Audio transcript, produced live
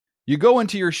You go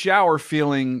into your shower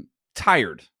feeling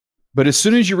tired, but as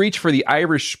soon as you reach for the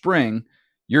Irish Spring,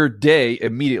 your day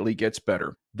immediately gets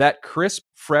better. That crisp,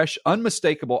 fresh,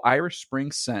 unmistakable Irish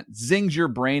Spring scent zings your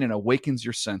brain and awakens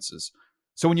your senses.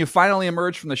 So when you finally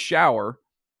emerge from the shower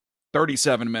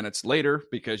 37 minutes later,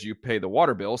 because you pay the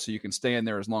water bill so you can stay in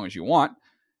there as long as you want,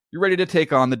 you're ready to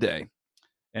take on the day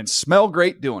and smell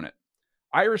great doing it.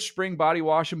 Irish Spring Body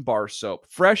Wash and Bar Soap.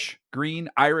 Fresh, green,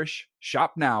 Irish.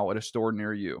 Shop now at a store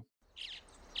near you.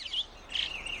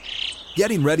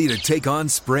 Getting ready to take on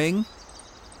spring?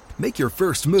 Make your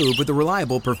first move with the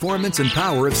reliable performance and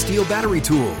power of Steel battery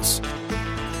tools.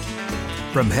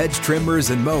 From hedge trimmers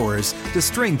and mowers to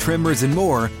string trimmers and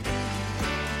more,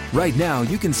 right now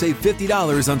you can save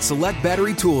 $50 on select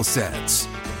battery tool sets.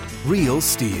 Real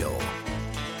Steel.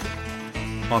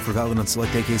 Offer valid on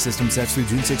select AK system sets through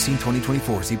June 16,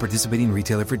 2024. See participating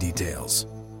retailer for details.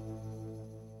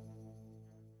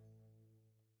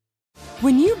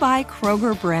 When you buy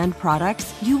Kroger brand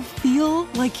products, you feel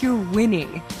like you're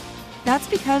winning. That's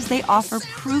because they offer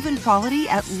proven quality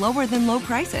at lower than low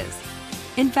prices.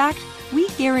 In fact, we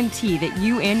guarantee that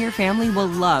you and your family will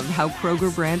love how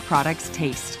Kroger brand products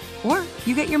taste, or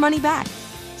you get your money back.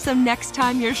 So next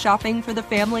time you're shopping for the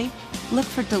family, look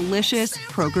for delicious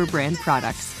Kroger brand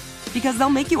products, because they'll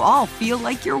make you all feel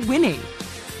like you're winning.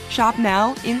 Shop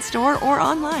now, in-store, or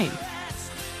online.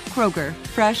 Kroger,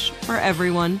 fresh for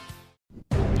everyone.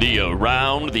 The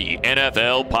Around the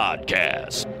NFL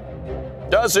podcast.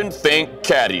 Doesn't think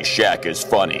Caddyshack is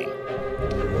funny.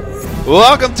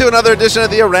 Welcome to another edition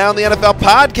of the Around the NFL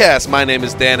podcast. My name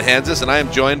is Dan Hansis, and I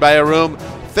am joined by a room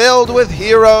filled with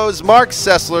heroes. Mark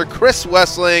Sessler, Chris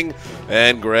Wessling,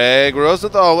 and Greg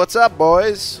Rosenthal. What's up,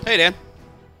 boys? Hey, Dan.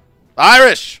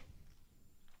 Irish.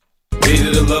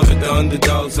 Hated to love it, the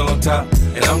underdogs on top.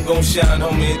 And I'm gonna shine,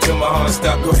 homie, until my heart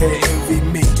stop. Go ahead, envy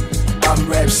me. I'm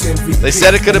Raps MVP. They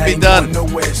said it couldn't be done.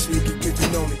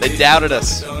 They doubted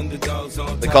us.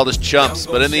 They called us chumps.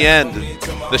 But in the end,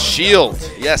 the Shield,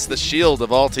 yes, the Shield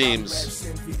of all teams,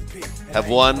 have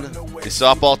won the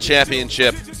softball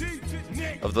championship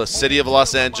of the City of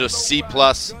Los Angeles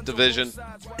C-Plus division.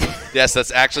 Yes,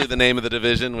 that's actually the name of the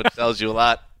division, which tells you a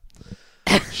lot.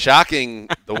 Shocking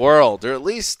the world, or at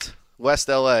least West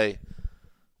LA,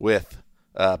 with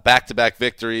back-to-back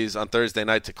victories on Thursday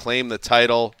night to claim the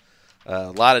title.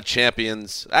 A lot of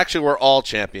champions. Actually, we're all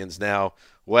champions now.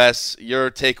 Wes,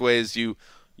 your takeaways,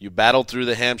 you battled through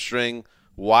the hamstring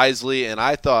wisely, and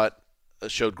I thought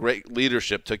showed great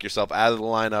leadership, took yourself out of the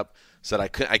lineup, said I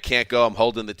can't go, I'm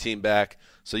holding the team back.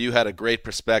 So you had a great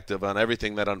perspective on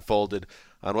everything that unfolded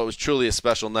on what was truly a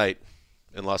special night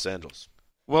in Los Angeles.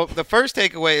 Well, the first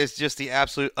takeaway is just the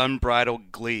absolute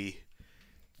unbridled glee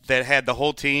that had the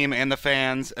whole team and the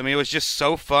fans. I mean, it was just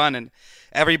so fun, and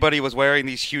everybody was wearing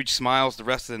these huge smiles the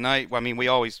rest of the night. I mean, we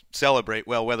always celebrate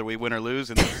well whether we win or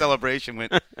lose, and the celebration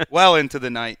went well into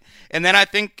the night. And then I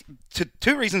think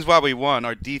two reasons why we won.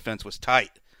 Our defense was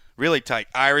tight, really tight.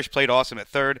 Irish played awesome at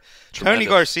third. Tremendous. Tony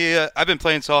Garcia, I've been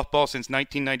playing softball since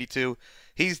 1992.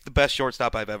 He's the best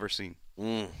shortstop I've ever seen.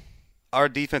 Our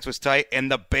defense was tight,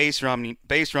 and the base running,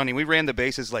 we ran the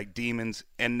bases like demons,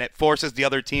 and that forces the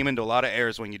other team into a lot of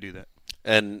errors when you do that.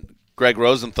 And Greg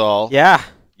Rosenthal. Yeah.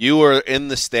 You were in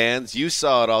the stands. You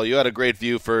saw it all. You had a great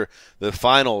view for the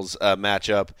finals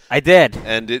matchup. I did.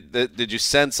 And did you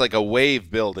sense like a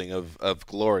wave building of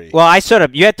glory? Well, I showed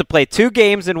up. You had to play 2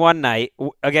 games in one night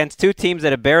against 2 teams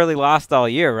that have barely lost all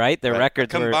year, right? Their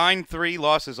records were combined 3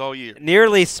 losses all year.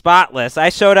 Nearly spotless. I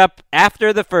showed up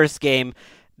after the first game.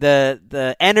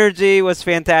 The energy was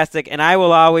fantastic, and I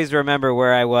will always remember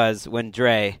where I was when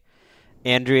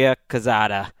Andrea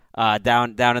Quezada,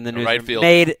 down in the newsroom, right field,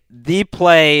 made the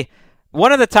play,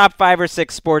 one of the top 5 or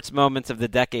 6 sports moments of the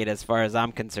decade as far as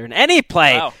I'm concerned. Any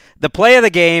play, wow. The play of the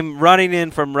game, running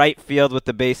in from right field with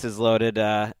the bases loaded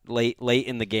late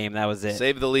in the game. That was it.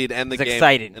 Save the lead and the game.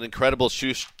 Exciting. An incredible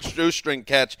shoestring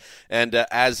catch. And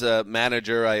as a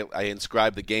manager, I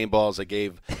inscribed the game balls. I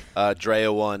gave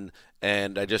Drea one,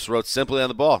 and I just wrote simply on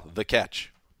the ball, the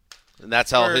catch. And that's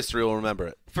how history will remember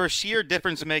it. For sheer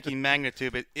difference-making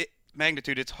magnitude,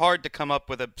 it's hard to come up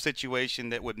with a situation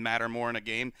that would matter more in a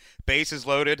game. Bases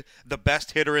loaded, the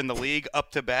best hitter in the league up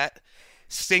to bat,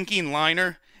 sinking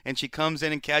liner, and she comes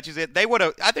in and catches it.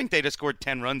 I think they'd have scored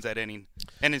 10 runs that inning,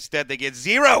 and instead they get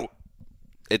 0.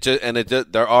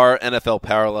 There are NFL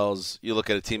parallels. You look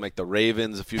at a team like the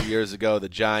Ravens a few years ago, the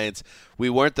Giants. We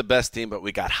weren't the best team, but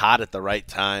we got hot at the right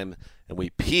time, and we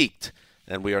peaked,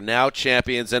 and we are now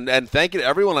champions. And thank you to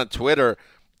everyone on Twitter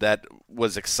that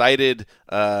was excited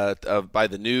by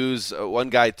the news. One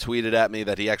guy tweeted at me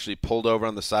that he actually pulled over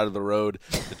on the side of the road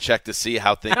to check to see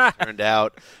how things turned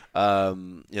out.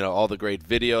 All the great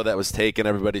video that was taken.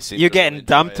 Everybody seemed You're to getting really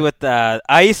dumped enjoy it. with the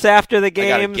ice after the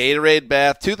game. I got a Gatorade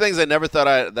bath. Two things I never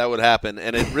thought that would happen,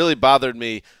 and it really bothered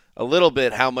me a little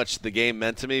bit how much the game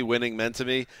meant to me, winning meant to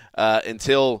me,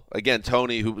 until, again,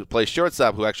 Tony, who plays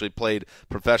shortstop, who actually played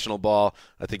professional ball,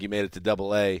 I think he made it to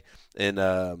Double-A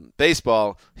in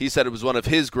baseball, he said it was one of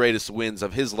his greatest wins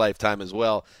of his lifetime as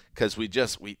well, because we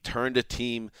turned a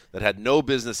team that had no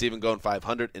business even going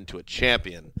 500 into a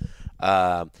champion.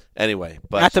 Anyway,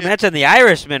 but not to mention the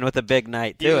Irishman with a big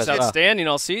night too. He was outstanding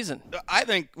all season. I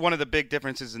think one of the big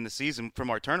differences in the season from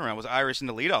our turnaround was Irish in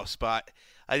the leadoff spot.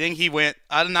 I think he went.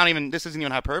 This isn't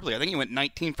even hyperbole. I think he went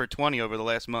 19 for 20 over the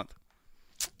last month.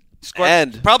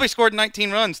 Probably scored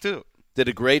 19 runs too. Did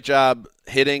a great job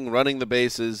hitting, running the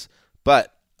bases,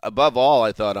 but above all,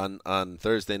 I thought on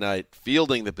Thursday night,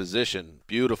 fielding the position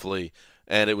beautifully,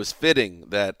 and it was fitting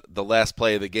that the last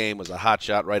play of the game was a hot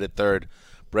shot right at third.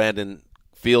 Brandon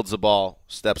fields the ball,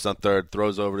 steps on third,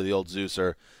 throws over to the old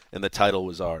Zeuser, and the title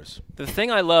was ours. The thing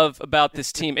I love about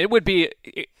this team,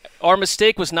 our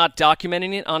mistake was not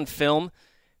documenting it on film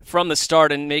from the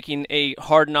start and making a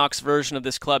Hard Knocks version of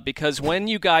this club, because when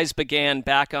you guys began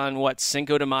back on,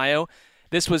 Cinco de Mayo,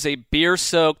 this was a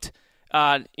beer-soaked,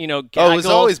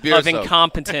 gaggle of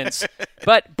incompetence.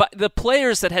 But the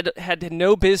players that had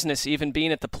no business even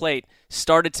being at the plate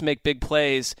started to make big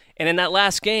plays. And in that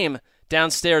last game,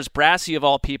 downstairs, Brassy, of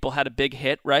all people, had a big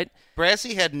hit, right?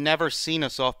 Brassy had never seen a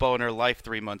softball in her life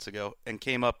 3 months ago and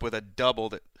came up with a double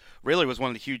that really was one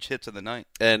of the huge hits of the night.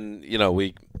 And,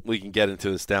 we can get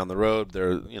into this down the road.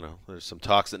 There's some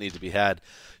talks that need to be had.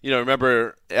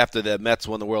 Remember after the Mets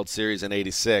won the World Series in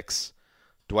 '86,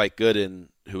 Dwight Gooden,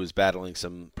 who was battling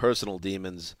some personal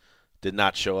demons, did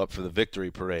not show up for the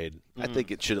victory parade. I think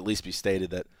it should at least be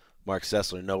stated that Mark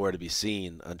Sessler nowhere to be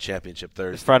seen on Championship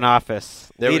Thursday. Front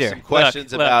office leader. There were some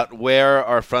questions about where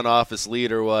our front office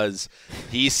leader was.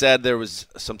 He said there was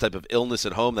some type of illness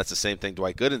at home. That's the same thing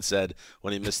Dwight Gooden said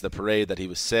when he missed the parade, that he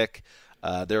was sick.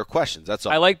 There were questions. That's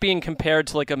all. I like being compared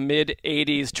to a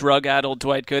mid-'80s drug-addled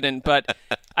Dwight Gooden, but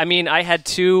I had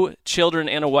 2 children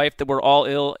and a wife that were all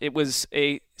ill. It was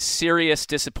a serious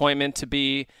disappointment to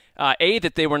be A,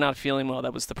 that they were not feeling well.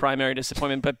 That was the primary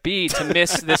disappointment. But B, to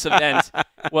miss this event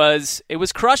was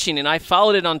crushing. And I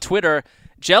followed it on Twitter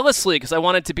jealously because I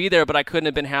wanted to be there, but I couldn't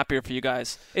have been happier for you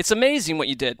guys. It's amazing what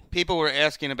you did. People were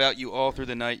asking about you all through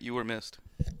the night. You were missed.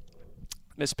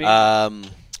 Miss B?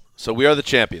 So we are the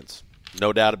champions.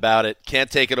 No doubt about it.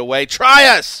 Can't take it away. Try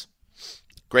us!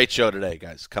 Great show today,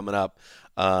 guys. Coming up.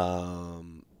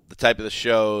 The type of the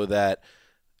show that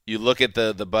you look at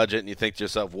the budget and you think to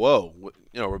yourself, whoa,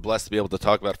 we're blessed to be able to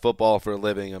talk about football for a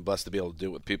living. I'm blessed to be able to do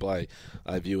it with people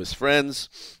I view as friends.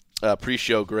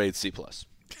 Pre-show grade C+.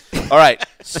 All right,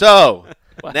 so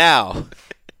now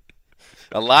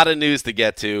a lot of news to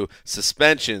get to.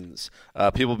 Suspensions,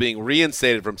 people being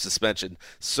reinstated from suspension,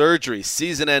 surgery,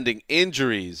 season-ending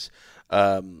injuries,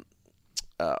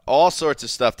 all sorts of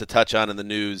stuff to touch on in the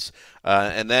news.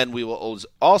 And then we will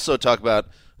also talk about,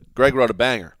 Greg wrote a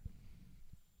banger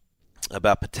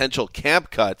about potential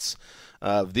camp cuts.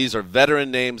 These are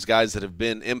veteran names, guys that have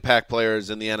been impact players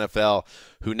in the NFL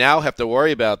who now have to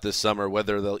worry about this summer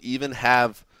whether they'll even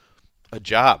have a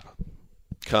job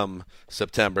come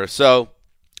September. So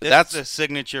that's the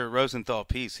signature Rosenthal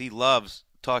piece. He loves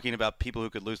talking about people who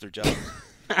could lose their jobs.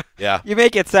 Yeah. You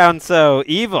make it sound so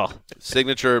evil.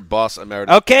 Signature boss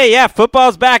emeritus. Okay, yeah,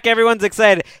 football's back. Everyone's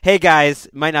excited. Hey, guys,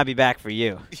 might not be back for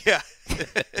you. Yeah.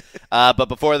 But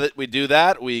before we do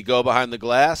that, we go behind the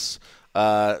glass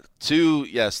to,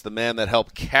 the man that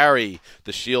helped carry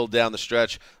the Shield down the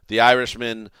stretch, the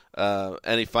Irishman.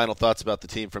 Any final thoughts about the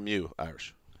team from you,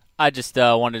 Irish? I just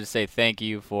wanted to say thank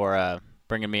you for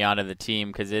bringing me onto the team,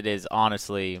 because it is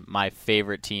honestly my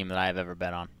favorite team that I have ever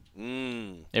been on.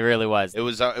 It really was. It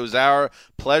was our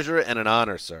pleasure and an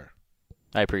honor, sir.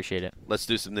 I appreciate it. Let's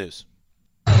do some news.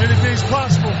 Anything's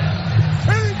possible.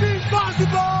 Anything's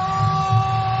possible.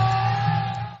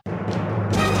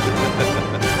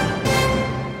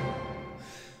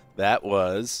 That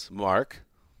was Mark.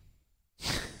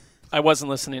 I wasn't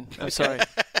listening. I'm sorry.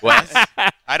 What?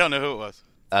 I don't know who it was.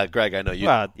 Greg, I know you.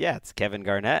 Well, yeah, it's Kevin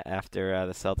Garnett after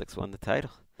the Celtics won the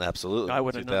title. Absolutely. I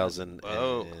wouldn't know.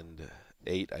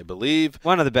 2008, I believe.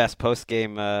 One of the best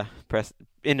post-game press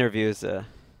interviews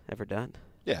ever done.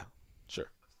 Yeah,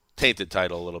 sure. Tainted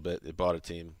title a little bit. It bought a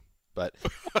team. But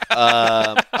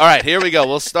all right, here we go.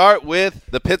 We'll start with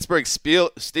the Pittsburgh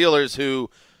Steelers, who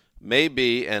may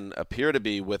be and appear to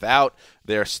be without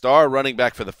their star running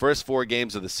back for the first 4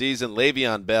 games of the season,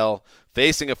 Le'Veon Bell,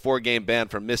 facing a 4-game ban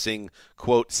for missing,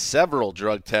 quote, several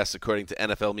drug tests, according to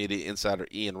NFL media insider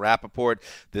Ian Rappaport.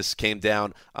 This came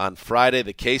down on Friday.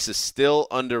 The case is still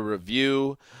under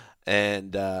review,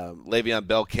 and Le'Veon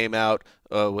Bell came out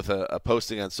with a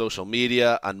posting on social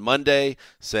media on Monday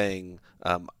saying,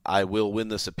 I will win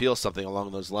this appeal, something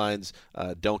along those lines.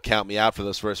 Don't count me out for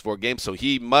those first 4 games. So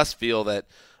he must feel that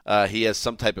he has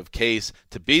some type of case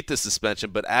to beat the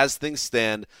suspension. But as things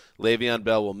stand, Le'Veon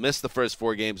Bell will miss the first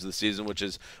 4 games of the season, which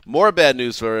is more bad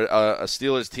news for a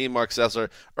Steelers team, Mark Sessler,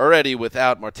 already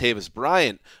without Martavis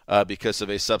Bryant because of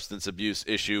a substance abuse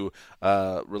issue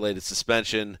related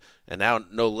suspension, and now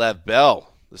no Lev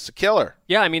Bell. This is a killer.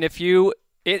 Yeah, I mean,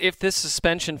 if this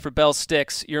suspension for Bell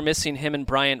sticks, you're missing him and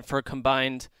Bryant for a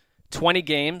combined 20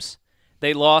 games.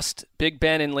 They lost Big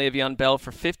Ben and Le'Veon Bell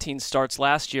for 15 starts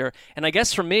last year. And I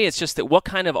guess for me, it's just that what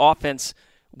kind of offense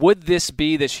would this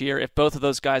be this year if both of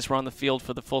those guys were on the field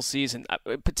for the full season?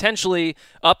 Potentially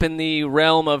up in the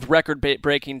realm of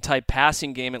record-breaking type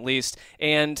passing game at least.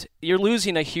 And you're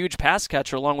losing a huge pass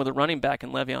catcher along with a running back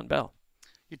in Le'Veon Bell.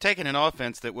 You're taking an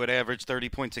offense that would average 30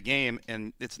 points a game,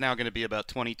 and it's now going to be about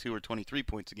 22 or 23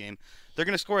 points a game. They're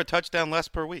going to score a touchdown less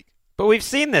per week. But we've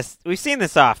seen this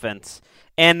offense,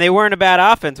 and they weren't a bad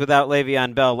offense without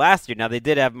Le'Veon Bell last year. Now, they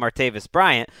did have Martavis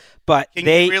Bryant, but Can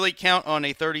you really count on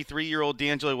a 33-year-old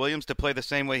DeAngelo Williams to play the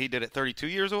same way he did at 32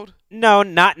 years old? No,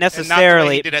 not necessarily. And not the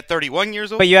way he did at 31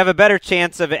 years old? But you have a better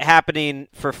chance of it happening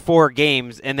for 4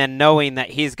 games and then knowing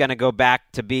that he's going to go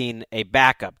back to being a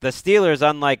backup. The Steelers,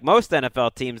 unlike most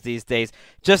NFL teams these days,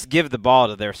 just give the ball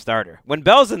to their starter. When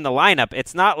Bell's in the lineup,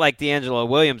 it's not like DeAngelo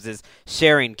Williams is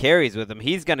sharing carries with him.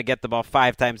 He's going to get the ball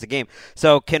 5 times a game.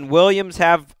 So can Williams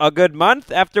have a good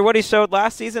month after what he showed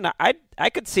last season? I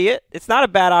could see it. It's not a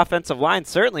bad offensive line,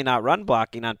 certainly not run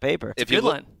blocking on paper. If you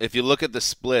look at the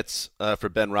splits for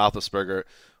Ben Roethlisberger,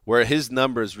 where his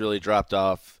numbers really dropped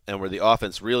off and where the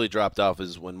offense really dropped off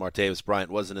is when Martavis Bryant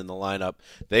wasn't in the lineup.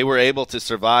 They were able to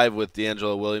survive with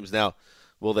DeAngelo Williams. Now,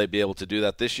 will they be able to do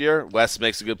that this year? Wes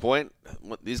makes a good point.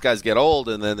 These guys get old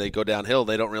and then they go downhill.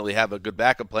 They don't really have a good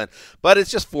backup plan. But it's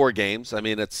just 4 games. I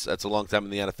mean, it's a long time in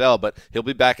the NFL. But he'll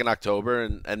be back in October,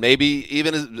 and maybe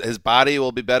even his body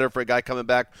will be better for a guy coming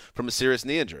back from a serious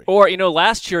knee injury. Or,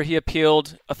 last year he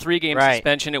appealed a 3-game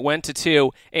suspension. It went to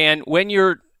 2. And when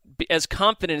you're as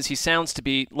confident as he sounds to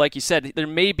be, like you said, there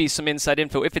may be some inside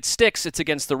info. If it sticks, it's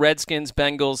against the Redskins,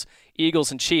 Bengals, Eagles,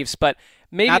 and Chiefs. But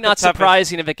maybe not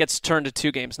surprising if it gets turned to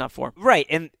 2 games, not 4. Right,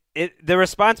 and the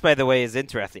response, by the way, is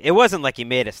interesting. It wasn't like he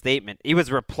made a statement. He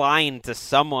was replying to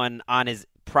someone on his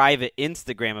private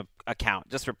Instagram account,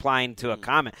 just replying to a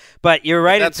comment. But you're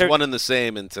right. That's one and the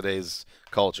same in today's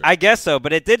culture. I guess so,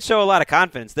 but it did show a lot of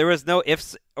confidence. There was no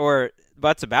ifs or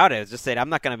buts about it. It was just saying, I'm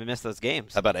not going to miss those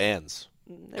games. How about ands?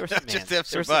 There were some just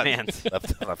ifs or buts.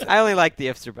 I only like the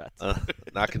ifs or buts.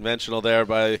 Not conventional there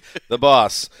by the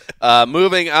boss.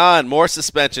 Moving on, more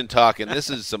suspension talk, and this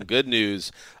is some good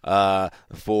news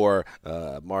for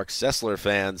Mark Sessler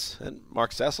fans, and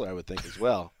Mark Sessler, I would think, as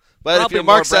well. But Probably if you're a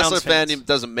Mark Browns Sessler fan, fans. it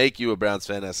doesn't make you a Browns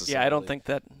fan necessarily. Yeah, I don't think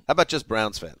that. How about just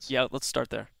Browns fans? Yeah, let's start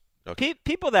there. Okay.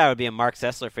 People that would be a Mark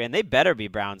Sessler fan, they better be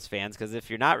Browns fans, because if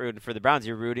you're not rooting for the Browns,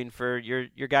 you're rooting for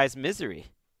your guy's misery.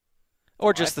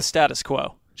 Or just the status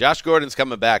quo. Josh Gordon's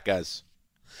coming back, guys.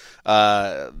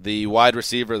 The wide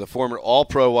receiver, the former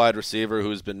All-Pro wide receiver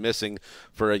who's been missing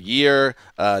for a year,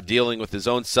 dealing with his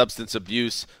own substance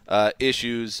abuse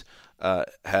issues,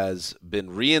 has been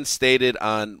reinstated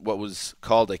on what was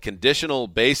called a conditional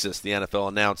basis, the NFL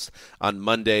announced on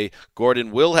Monday. Gordon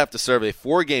will have to serve a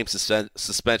 4-game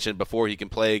suspension before he can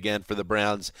play again for the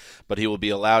Browns, but he will be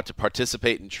allowed to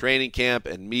participate in training camp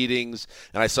and meetings.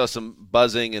 And I saw some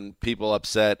buzzing and people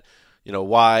upset.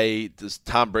 Why does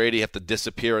Tom Brady have to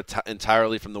disappear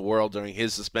entirely from the world during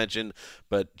his suspension,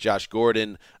 but Josh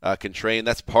Gordon can train?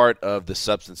 That's part of the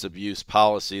substance abuse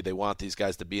policy. They want these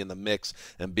guys to be in the mix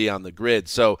and be on the grid.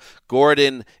 So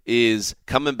Gordon is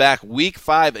coming back week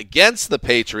 5 against the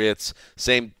Patriots,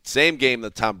 same game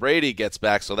that Tom Brady gets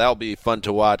back, so that'll be fun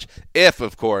to watch if,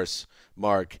 of course,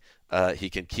 Mark, he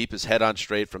can keep his head on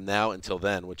straight from now until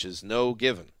then, which is no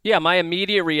given. Yeah, my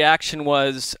immediate reaction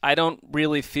was I don't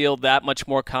really feel that much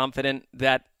more confident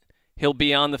that he'll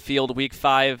be on the field week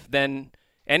 5 than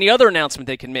any other announcement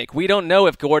they can make. We don't know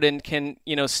if Gordon can,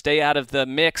 stay out of the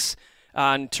mix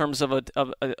in terms of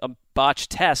a botched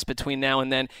test between now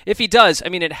and then. If he does, I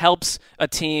mean, it helps a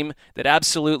team that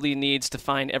absolutely needs to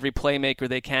find every playmaker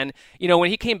they can. When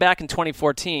he came back in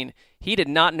 2014, he did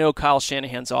not know Kyle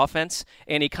Shanahan's offense,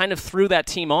 and he kind of threw that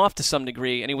team off to some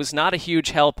degree, and he was not a huge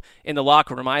help in the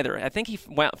locker room either. I think he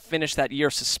finished that year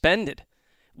suspended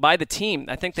by the team.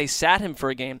 I think they sat him for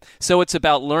a game. So it's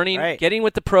about learning, getting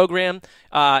with the program,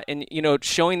 and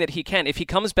showing that he can. If he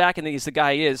comes back and he's the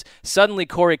guy he is, suddenly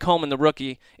Corey Coleman, the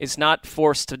rookie, is not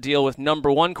forced to deal with number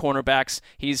one cornerbacks.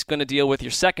 He's going to deal with your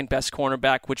second best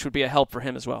cornerback, which would be a help for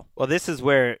him as well. Well, this is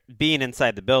where being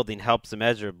inside the building helps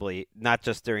immeasurably, not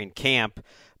just during camp,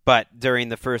 but during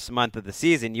the first month of the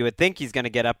season. You would think he's going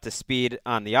to get up to speed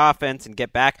on the offense and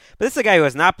get back. But this is a guy who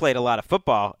has not played a lot of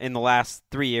football in the last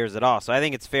 3 years at all. So I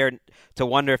think it's fair to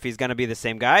wonder if he's going to be the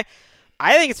same guy.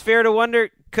 I think it's fair to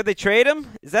wonder, could they trade him?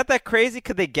 Is that crazy?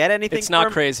 Could they get anything It's for not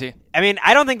him? crazy. I mean,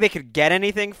 I don't think they could get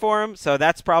anything for him, so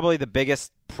that's probably the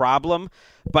biggest problem.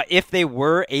 But if they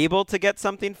were able to get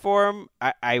something for him,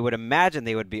 I would imagine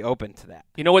they would be open to that.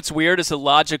 You know what's weird is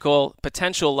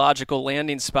potential logical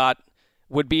landing spot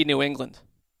would be New England.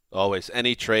 Always.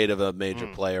 Any trade of a major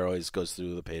player always goes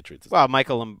through the Patriots. Well,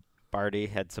 Michael Lombardi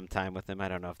had some time with him. I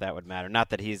don't know if that would matter. Not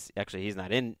that he's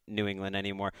not in New England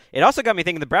anymore. It also got me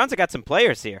thinking the Browns have got some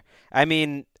players here. I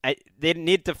mean, they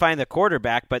need to find the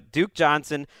quarterback, but Duke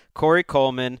Johnson, Corey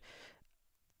Coleman,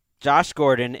 Josh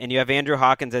Gordon, and you have Andrew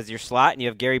Hawkins as your slot, and you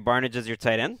have Gary Barnidge as your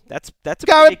tight end. That's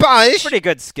a pretty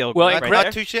good skill group right there.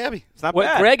 Not too shabby. It's not what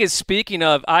bad. Greg is speaking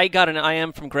of, I got an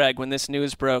IM from Greg when this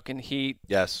news broke, and he...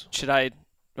 Yes. Should I... You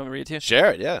want me to read it to you?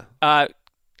 Share it, yeah.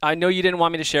 I know you didn't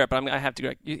want me to share it, but I have to,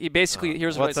 Greg. He basically...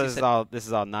 Here's what he said. This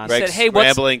is all nonsense. Greg's said, hey, what's...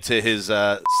 rambling to his...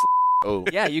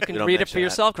 Yeah, you can read it for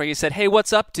yourself, Greg. He said, hey,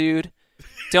 what's up, dude?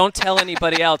 Don't tell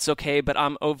anybody else, okay? But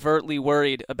I'm overtly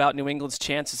worried about New England's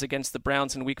chances against the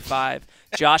Browns in Week 5.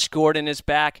 Josh Gordon is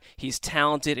back. He's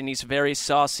talented, and he's very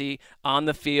saucy on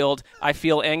the field. I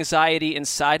feel anxiety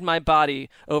inside my body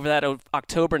over that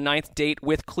October 9th date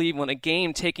with Cleveland, a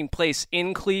game taking place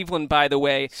in Cleveland, by the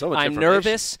way. So much I'm information.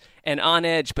 nervous and on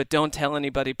edge, but don't tell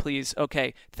anybody, please.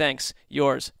 Okay, thanks.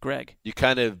 Yours, Greg. You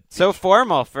kind of... So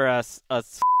formal for a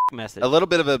message. A little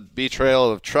bit of a betrayal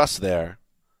of trust there.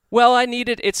 Well, I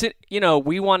needed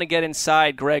we want to get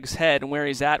inside Greg's head and where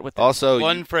he's at with it. Also,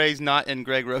 one phrase not in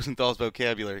Greg Rosenthal's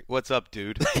vocabulary. What's up,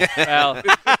 dude? Well,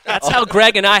 that's how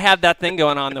Greg and I have that thing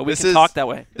going on, though. We can talk that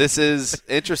way. This is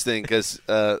interesting because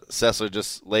Sessler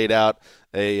just laid out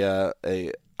a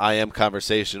IM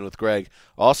conversation with Greg.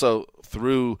 Also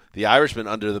threw the Irishman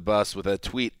under the bus with a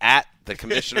tweet at the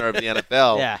commissioner of the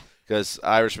NFL. Yeah. Because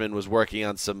Irishman was working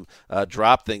on some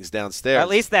drop things downstairs. At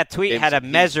least that tweet had a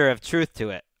measure of truth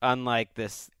to it, unlike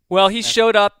this. Well, he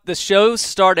showed up. The show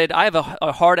started. I have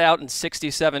a hard out in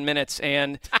 67 minutes,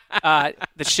 and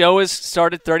the show is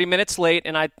started 30 minutes late,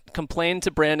 and I complained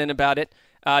to Brandon about it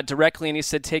directly, and he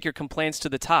said, take your complaints to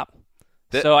the top.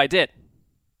 So I did.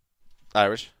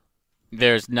 Irish?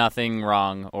 There's nothing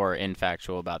wrong or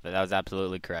infactual about that. That was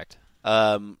absolutely correct.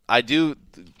 I do...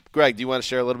 Greg, do you want to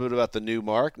share a little bit about the new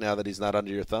Mark now that he's not under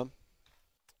your thumb?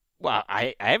 Well,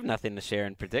 I have nothing to share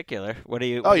in particular. What do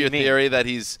you? Oh, your theory that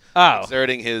he's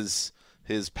exerting his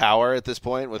power at this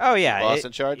point with the boss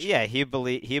in charge? Yeah, he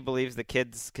believes the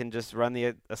kids can just run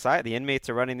the asylum. The inmates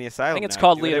are running the asylum. I think it's now.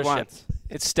 called leadership.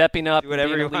 It's stepping up, being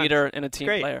a want. leader and a team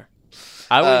player.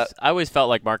 I always felt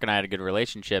like Mark and I had a good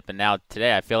relationship, and now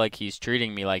today I feel like he's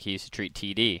treating me like he used to treat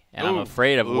TD, and I'm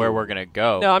afraid of where we're going to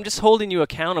go. No, I'm just holding you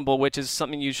accountable, which is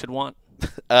something you should want.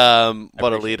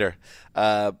 What a leader.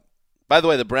 By the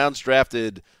way, the Browns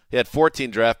he had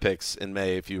 14 draft picks in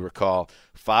May, if you recall,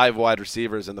 5 wide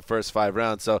receivers in the first 5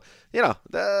 rounds. So,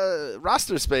 the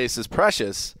roster space is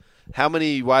precious. How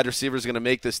many wide receivers are going to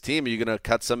make this team? Are you going to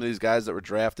cut some of these guys that were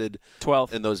drafted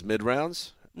 12 in those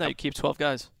mid-rounds? No, you keep 12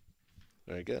 guys.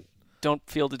 Very good. Don't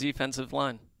field the defensive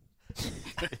line.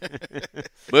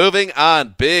 Moving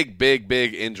on, big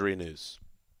injury news.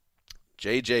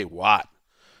 J.J. Watt,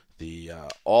 the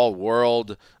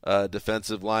all-world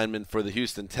defensive lineman for the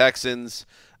Houston Texans,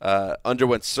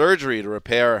 underwent surgery to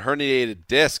repair a herniated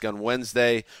disc on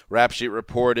Wednesday. Rap Sheet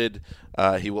reported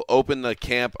he will open the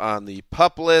camp on the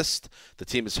PUP list. The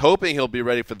team is hoping he'll be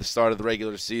ready for the start of the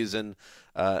regular season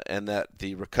and that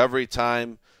the recovery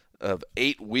time of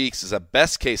 8 weeks is a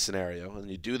best-case scenario. And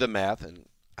you do the math, and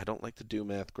I don't like to do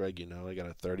math, Greg. I got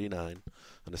a 39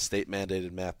 on a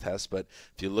state-mandated math test. But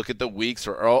if you look at the weeks,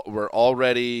 we're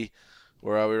already –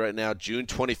 where are we right now? June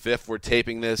 25th, we're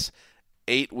taping this.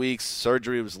 8 weeks.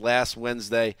 Surgery was last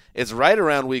Wednesday. It's right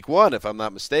around week 1, if I'm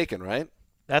not mistaken, right?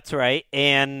 That's right.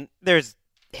 And there's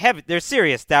there's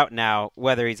serious doubt now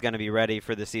whether he's going to be ready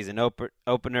for the season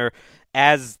opener.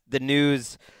 As the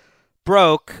news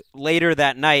broke later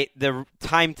that night, the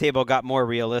timetable got more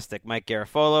realistic. Mike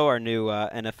Garafolo, our new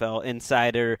NFL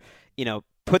insider,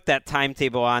 put that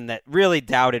timetable on that really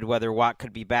doubted whether Watt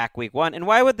could be back week 1. And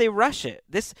why would they rush it?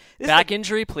 This back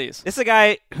injury, please. This is a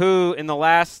guy who in the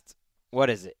last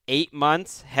 8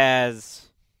 months has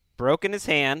broken his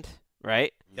hand,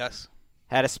 right? Yes.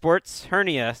 Had a sports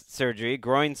hernia surgery,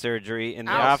 groin surgery in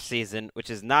the offseason, which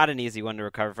is not an easy one to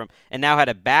recover from, and now had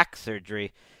a back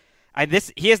surgery.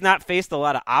 He has not faced a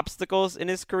lot of obstacles in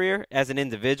his career as an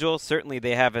individual. Certainly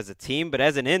they have as a team, but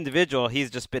as an individual, he's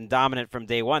just been dominant from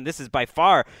day one. This is by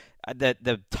far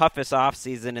the toughest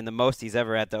offseason and the most he's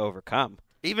ever had to overcome.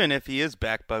 Even if he is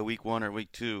back by week 1 or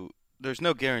week 2, there's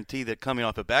no guarantee that coming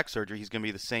off a back surgery, he's going to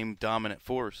be the same dominant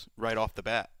force right off the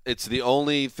bat. It's the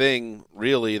only thing,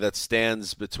 really, that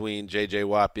stands between J.J.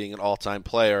 Watt being an all-time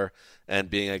player and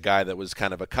being a guy that was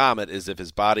kind of a comet is if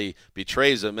his body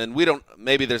betrays him. And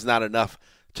maybe there's not enough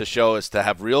to show us to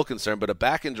have real concern, but a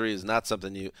back injury is not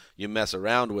something you mess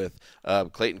around with.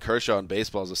 Clayton Kershaw in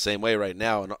baseball is the same way right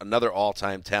now, and another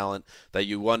all-time talent that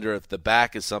you wonder if the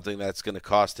back is something that's going to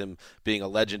cost him being a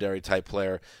legendary type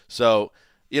player. So,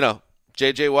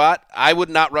 J.J. Watt, I would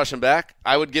not rush him back.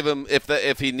 I would give him,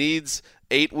 if he needs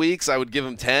 8 weeks, I would give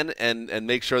him 10 and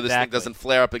make sure this thing doesn't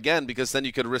flare up again, because then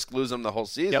you could risk losing him the whole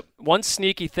season. Yep. One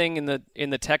sneaky thing in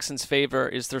the Texans' favor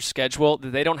is their schedule.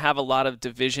 They don't have a lot of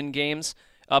division games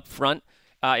up front.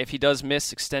 If he does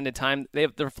miss extended time,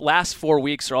 their last 4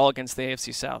 weeks are all against the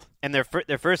AFC South. And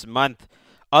their first month,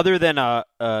 other than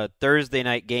a Thursday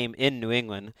night game in New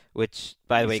England, which,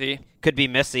 by the way, could be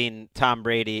missing Tom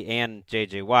Brady and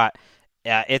J.J. Watt,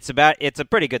 it's a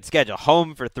pretty good schedule.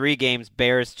 Home for 3 games: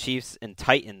 Bears, Chiefs, and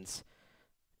Titans.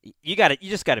 You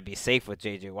just got to be safe with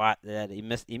J.J. Watt.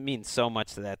 He means so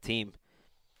much to that team.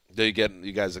 Do you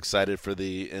guys excited for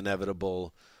the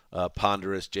inevitable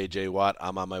ponderous J.J. Watt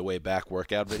 "I'm on my way back"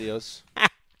 workout videos?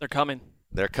 They're coming.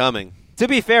 They're coming. To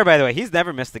be fair, by the way, he's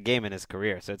never missed a game in his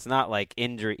career, so it's not like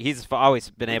injury. He's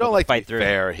always been able to fight through.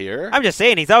 Fair here. I'm just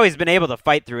saying he's always been able to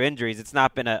fight through injuries. It's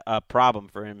not been a problem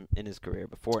for him in his career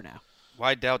before now.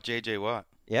 Why doubt J.J. Watt?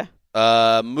 Yeah.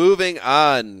 Moving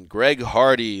on, Greg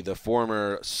Hardy, the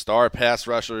former star pass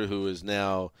rusher who is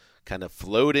now kind of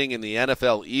floating in the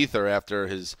NFL ether after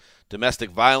his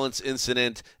domestic violence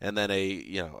incident and then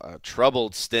a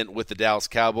troubled stint with the Dallas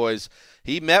Cowboys.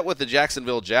 He met with the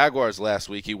Jacksonville Jaguars last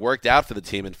week. He worked out for the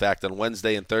team, in fact, on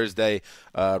Wednesday and Thursday.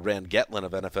 Rand Getlin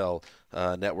of NFL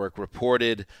Network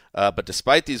reported. But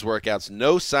despite these workouts,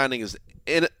 no signing is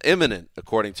imminent,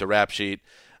 according to Rap Sheet.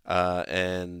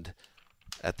 And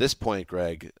at this point,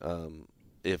 Greg,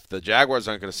 if the Jaguars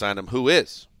aren't going to sign him, who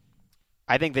is?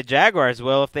 I think the Jaguars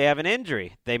will if they have an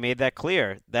injury. They made that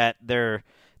clear that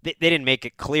they didn't make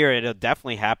it clear it'll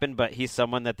definitely happen, but he's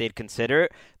someone that they'd consider.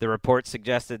 The report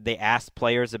suggested they asked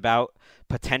players about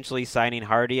potentially signing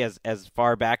Hardy as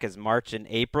far back as March and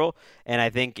April. And I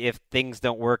think if things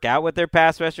don't work out with their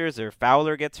pass rushers or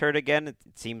Fowler gets hurt again, it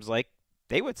seems like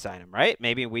they would sign him, right?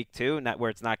 Maybe in week 2, where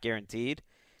it's not guaranteed.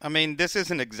 I mean, this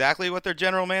isn't exactly what their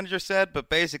general manager said, but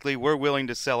basically we're willing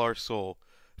to sell our soul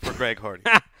for Greg Hardy.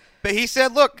 But he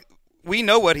said, look, we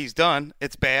know what he's done.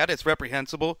 It's bad. It's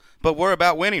reprehensible. But we're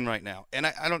about winning right now. And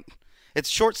I don't – it's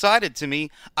short-sighted to me.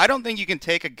 I don't think you can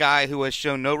take a guy who has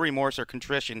shown no remorse or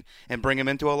contrition and bring him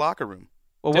into a locker room.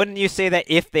 Well, wouldn't you say that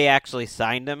if they actually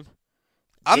signed him?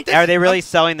 Are they really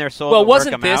selling their soul to work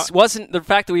him out? Wasn't the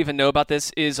fact that we even know about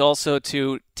this is also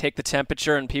to take the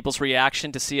temperature and people's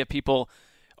reaction to see if people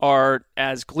are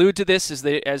as glued to this as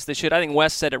they should. I think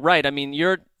Wes said it right. I mean,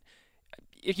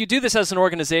 if you do this as an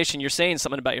organization, you're saying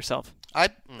something about yourself.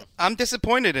 I'm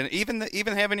disappointed in even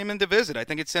having him in to visit. I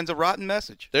think it sends a rotten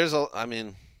message.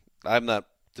 I'm not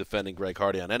defending Greg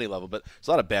Hardy on any level, but there's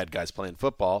a lot of bad guys playing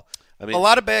football. I mean, a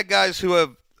lot of bad guys who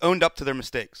have owned up to their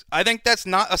mistakes. I think that's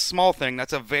not a small thing.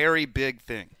 That's a very big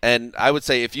thing. And I would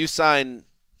say if you sign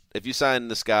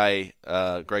this guy,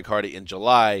 Greg Hardy, in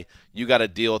July, you got to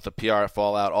deal with the PR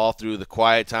fallout all through the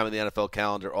quiet time of the NFL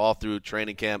calendar, all through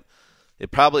training camp.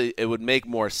 It would make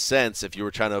more sense if you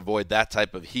were trying to avoid that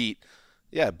type of heat.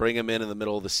 Yeah, bring him in the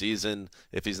middle of the season.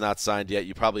 If he's not signed yet,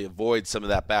 you probably avoid some of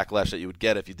that backlash that you would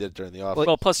get if you did it during the offseason.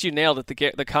 Well, plus you nailed it.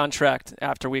 The contract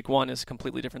after week 1 is a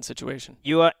completely different situation.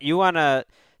 You want to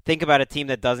think about a team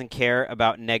that doesn't care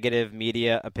about negative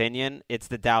media opinion. It's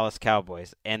the Dallas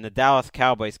Cowboys. And the Dallas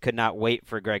Cowboys could not wait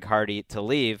for Greg Hardy to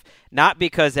leave, not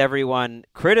because everyone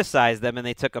criticized them and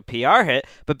they took a PR hit,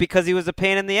 but because he was a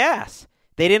pain in the ass.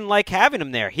 They didn't like having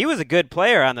him there. He was a good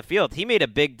player on the field. He made a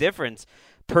big difference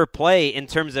per play in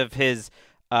terms of his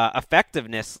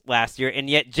effectiveness last year, and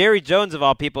yet Jerry Jones, of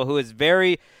all people, who is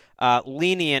very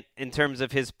lenient in terms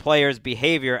of his players'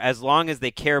 behavior as long as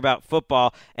they care about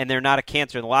football and they're not a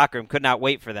cancer in the locker room, could not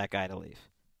wait for that guy to leave.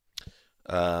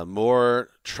 More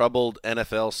troubled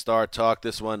NFL star talk.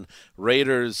 This one,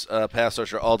 Raiders pass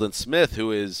rusher Aldon Smith,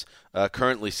 who is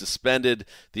currently suspended.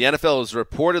 The NFL is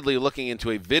reportedly looking into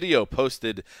a video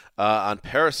posted on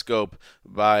Periscope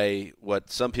by what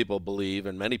some people believe,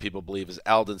 and many people believe, is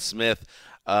Aldon Smith,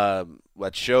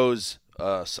 what shows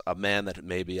a man that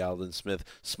may be Aldon Smith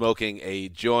smoking a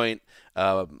joint,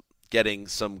 getting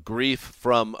some grief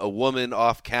from a woman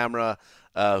off camera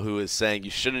who is saying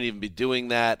you shouldn't even be doing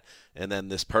that. And then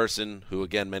this person, who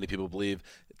again many people believe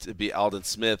to be Aldon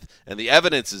Smith, and the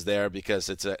evidence is there because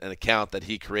it's an account that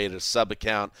he created, a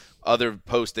sub-account. Other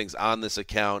postings on this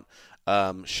account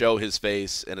show his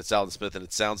face, and it's Aldon Smith, and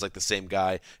it sounds like the same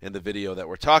guy in the video that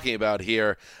we're talking about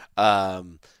here.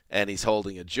 And he's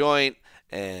holding a joint,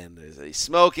 and he's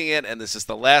smoking it, and this is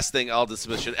the last thing Aldon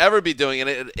Smith should ever be doing,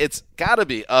 and it's got to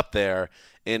be up there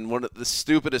in one of the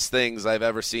stupidest things I've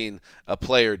ever seen a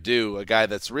player do, a guy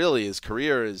that's really, his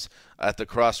career is at the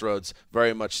crossroads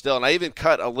very much still. And I even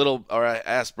I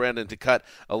asked Brandon to cut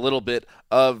a little bit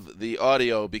of the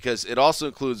audio because it also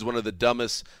includes one of the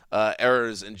dumbest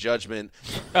errors in judgment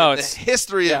in the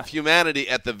history of humanity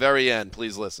at the very end.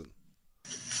 Please listen.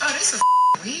 Oh, this is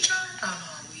a weed jar?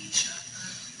 Oh, weed jar.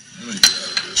 Let me get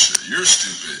out of this shit. You're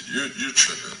stupid. You're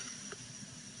tripping.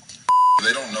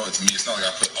 They don't know it's me. It's not like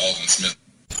I put Aldon Smith.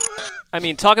 I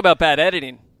mean, talk about bad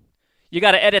editing. You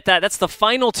got to edit that. That's the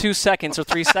final 2 seconds or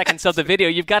 3 seconds of the video.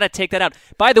 You've got to take that out.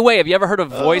 By the way, have you ever heard of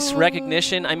voice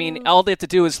recognition? I mean, all they have to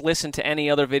do is listen to any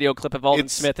other video clip of Aldon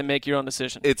Smith and make your own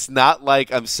decision. It's not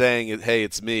like I'm saying, hey,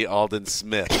 it's me, Aldon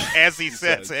Smith. As he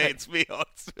says, hey, it's me, Aldon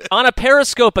Smith. On a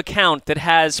Periscope account that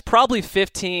has probably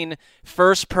 15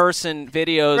 first-person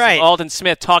videos of Aldon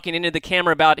Smith talking into the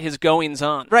camera about his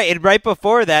goings-on. Right, and right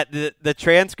before that, the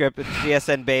transcript that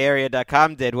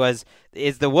GSNBayArea.com did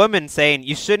is the woman saying,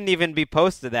 you shouldn't even be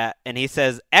posted that. And he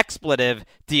says, expletive,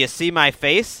 do you see my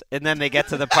face? And then they get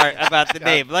to the part about the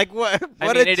name. Like, what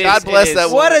God bless that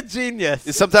woman. What a genius.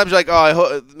 Sometimes you're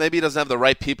like, maybe he doesn't have the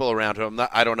right people around him.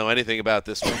 I don't know anything about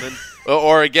this woman.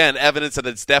 or again, evidence that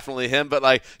it's definitely him. But,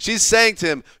 like, she's saying to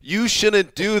him, you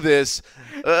shouldn't do this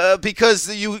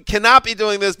because you cannot be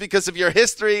doing this because of your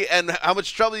history and how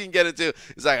much trouble you can get into.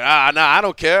 He's like, no, I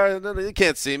don't care. You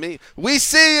can't see me. We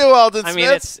see you, Aldon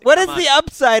Smith. What is the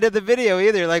upside of the video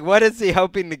either? Like, what is he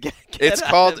hoping to get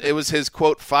it was his,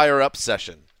 quote, fire up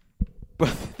session.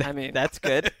 I mean, that's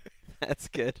good. That's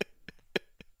good.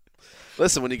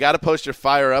 Listen, when you got to post your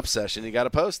fire up session, you got to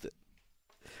post it.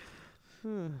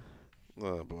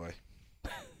 Oh, boy.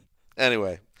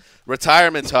 Anyway,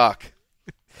 retirement talk.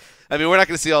 I mean, we're not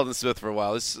going to see Aldon Smith for a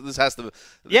while. This has to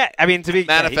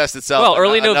manifest itself. Well,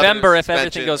 early November if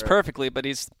everything goes perfectly, but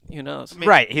who knows?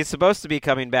 Right, he's supposed to be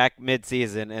coming back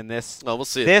mid-season, and we'll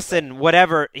see. This and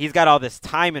whatever, he's got all this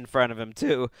time in front of him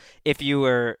too. If you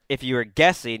were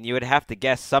guessing, you would have to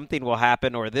guess something will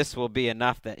happen, or this will be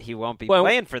enough that he won't be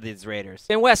playing for these Raiders.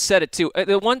 And Wes said it too.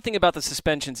 The one thing about the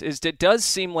suspensions is it does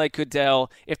seem like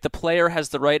Goodell, if the player has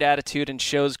the right attitude and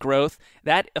shows growth,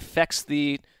 that affects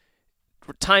the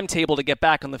timetable to get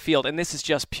back on the field, and this is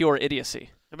just pure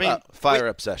idiocy. I mean, fire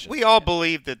up session. We all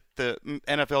believe that the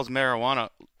NFL's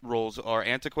marijuana rules are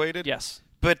antiquated. Yes.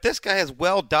 But this guy has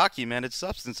well-documented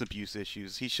substance abuse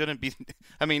issues. He shouldn't be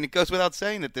 – I mean, it goes without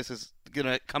saying that this is going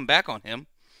to come back on him.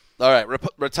 All right,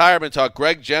 retirement talk.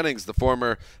 Greg Jennings, the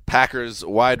former Packers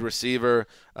wide receiver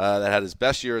that had his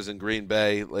best years in Green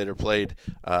Bay, later played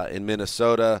in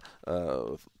Minnesota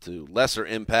to lesser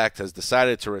impact, has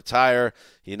decided to retire.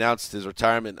 He announced his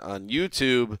retirement on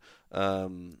YouTube,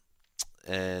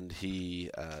 and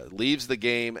he leaves the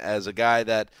game as a guy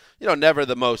that, never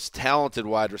the most talented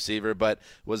wide receiver, but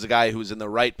was a guy who was in the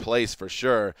right place for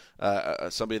sure.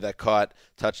 Somebody that caught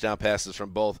touchdown passes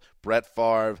from both Brett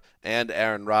Favre and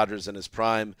Aaron Rodgers in his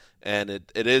prime. And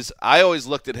it is, I always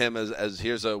looked at him as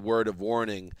here's a word of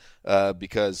warning,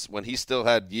 because when he still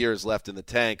had years left in the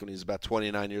tank, when he was about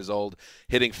 29 years old,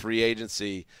 hitting free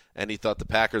agency, and he thought the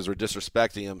Packers were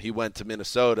disrespecting him, he went to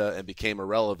Minnesota and became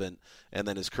irrelevant. And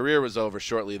then his career was over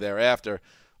shortly thereafter.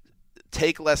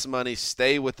 Take less money,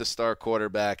 stay with the star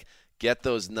quarterback, get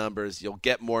those numbers. You'll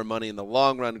get more money in the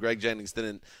long run. Greg Jennings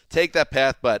didn't take that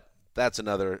path, but that's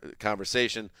another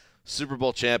conversation. Super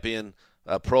Bowl champion,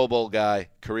 a Pro Bowl guy,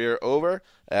 career over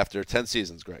after 10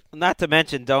 seasons, Greg. Not to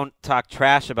mention, don't talk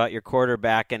trash about your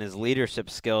quarterback and his leadership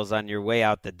skills on your way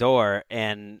out the door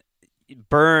and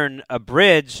burn a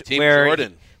bridge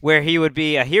where he would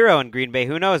be a hero in Green Bay.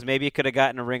 Who knows? Maybe he could have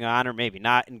gotten a Ring of Honor, maybe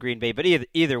not in Green Bay. But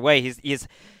either way,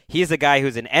 he's a guy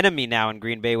who's an enemy now in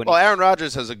Green Bay. Aaron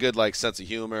Rodgers has a good sense of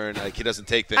humor, and he doesn't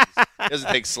take things, he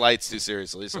doesn't take slights too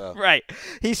seriously. So right,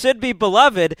 he should be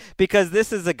beloved because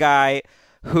this is a guy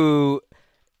who,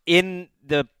 in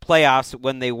the playoffs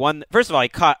when they won, first of all, he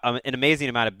caught an amazing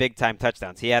amount of big-time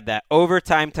touchdowns. He had that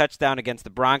overtime touchdown against the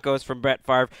Broncos from Brett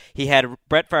Favre. He had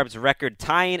Brett Favre's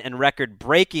record-tying and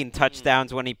record-breaking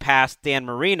touchdowns when he passed Dan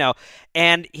Marino.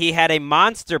 And he had a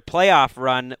monster playoff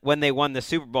run when they won the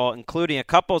Super Bowl, including a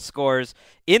couple scores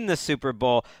in the Super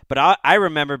Bowl. But I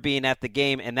remember being at the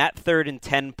game, and that 3rd and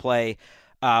 10 play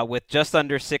with just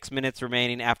under 6 minutes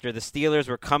remaining after the Steelers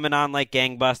were coming on like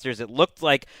gangbusters. It looked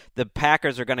like the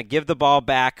Packers are going to give the ball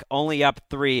back, only up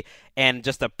 3, and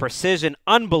just a precision,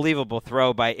 unbelievable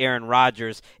throw by Aaron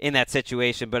Rodgers in that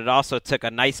situation. But it also took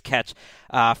a nice catch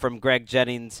from Greg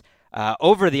Jennings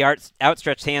over the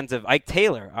outstretched hands of Ike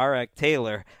Taylor, Ike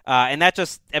Taylor. And that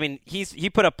just, he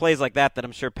put up plays like that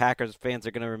I'm sure Packers fans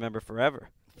are going to remember forever.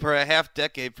 For a half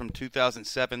decade from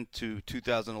 2007 to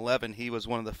 2011, he was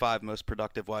one of the 5 most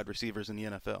productive wide receivers in the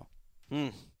NFL.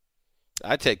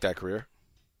 I'd take that career.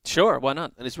 Sure, why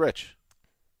not? And he's rich.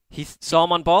 He saw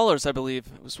him on Ballers, I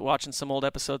believe. I was watching some old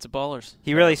episodes of Ballers.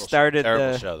 He really started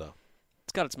terrible show, though.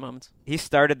 It's got its moments. He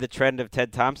started the trend of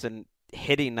Ted Thompson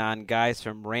hitting on guys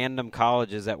from random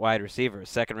colleges at wide receiver.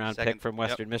 Second-round pick from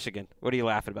Western Michigan. What are you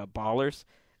laughing about, Ballers?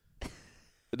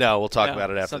 No, we'll talk about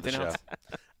it after the show.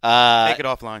 Take it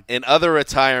offline. In other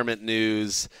retirement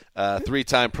news,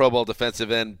 3-time Pro Bowl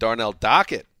defensive end Darnell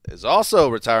Dockett is also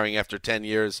retiring after 10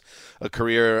 years, a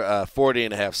career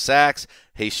 40.5 sacks,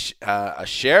 a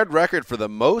shared record for the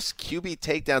most QB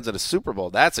takedowns in a Super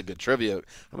Bowl. That's a good trivia.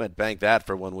 I'm going to bank that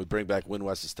for when we bring back Win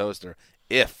Wes's Toaster,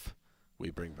 if we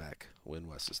bring back Win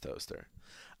Wes's Toaster.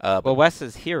 Well, Wes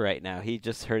is here right now. He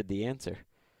just heard the answer.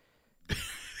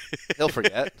 He'll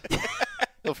forget.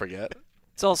 He'll forget.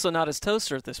 It's also not his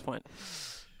toaster at this point.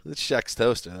 It's Shaq's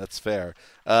toaster. That's fair.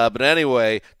 But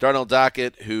anyway, Darnell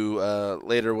Dockett, who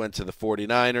later went to the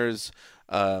 49ers,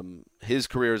 his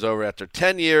career is over after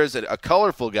 10 years. A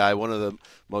colorful guy, one of the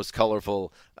most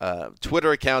colorful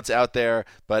Twitter accounts out there.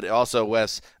 But also,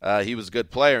 Wes, he was a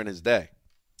good player in his day.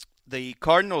 The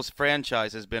Cardinals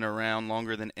franchise has been around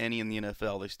longer than any in the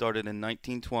NFL. They started in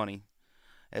 1920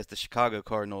 as the Chicago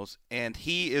Cardinals, and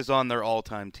he is on their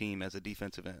all-time team as a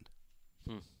defensive end.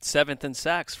 7th in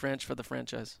sacks, French for the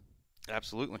franchise.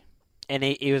 Absolutely. And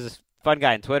he was a fun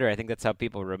guy on Twitter. I think that's how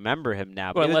people remember him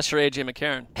now. Well, unless you're A.J.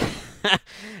 McCarron.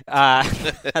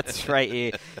 That's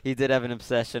right. He did have an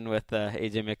obsession with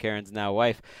A.J. McCarron's now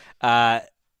wife.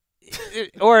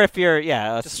 Or if you're,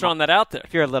 just throwing that out there.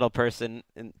 If you're a little person,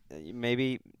 and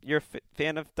maybe you're a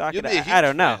fan of Dockett. I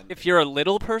don't know. If you're a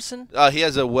little person? He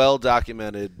has a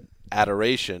well-documented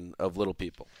adoration of little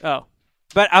people. Oh.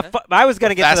 But I was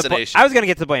going to get to the point. I was going to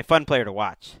get to the point. Fun player to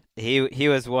watch. He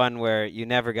was one where you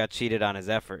never got cheated on his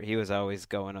effort. He was always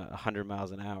going 100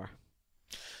 miles an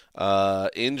hour.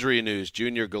 Injury news: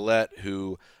 Junior Gillette,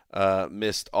 who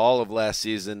missed all of last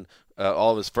season,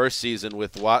 all of his first season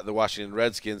with the Washington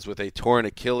Redskins with a torn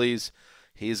Achilles.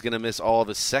 He's going to miss all of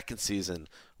his second season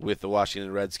with the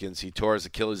Washington Redskins. He tore his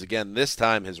Achilles again. This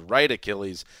time, his right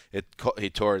Achilles. He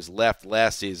tore his left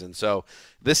last season. So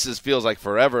this feels like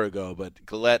forever ago, but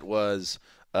Gillette was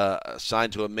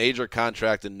signed to a major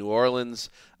contract in New Orleans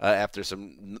after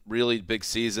some really big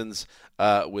seasons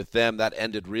with them. That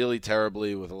ended really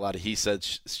terribly with a lot of he said,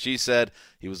 she said.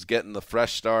 He was getting the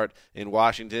fresh start in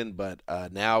Washington, but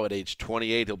now at age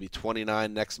 28, he'll be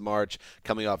 29 next March,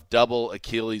 coming off double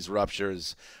Achilles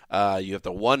ruptures. You have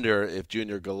to wonder if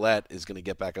Junior Gillette is going to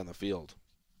get back on the field.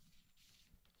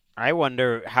 I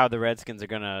wonder how the Redskins are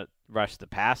going to rush the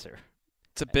passer.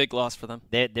 It's a big loss for them.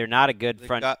 They're not a good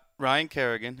front. Got Ryan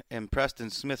Kerrigan and Preston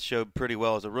Smith showed pretty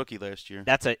well as a rookie last year.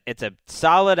 It's a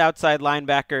solid outside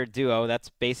linebacker duo. That's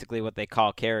basically what they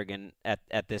call Kerrigan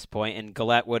at this point, and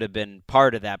Gillette would have been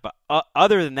part of that. But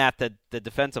other than that, the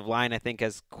defensive line I think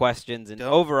has questions, and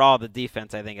overall the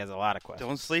defense I think has a lot of questions.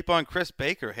 Don't sleep on Chris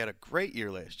Baker. Had a great year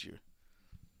last year.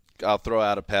 I'll throw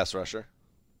out a pass rusher.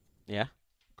 Yeah,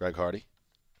 Greg Hardy.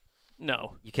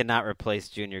 No. You cannot replace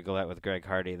Junior Gillette with Greg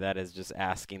Hardy. That is just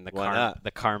asking the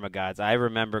karma gods. I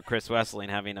remember Chris Wesseling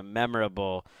having a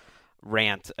memorable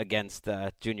rant against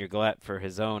Junior Gillette for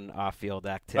his own off-field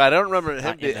activity. I don't remember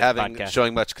him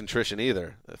showing much contrition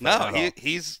either. No,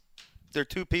 they're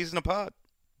two peas in a pod.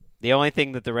 The only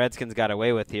thing that the Redskins got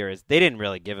away with here is they didn't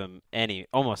really give him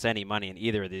almost any money in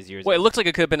either of these years. Well, it looked like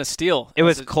it could have been a steal. It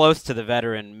was close to the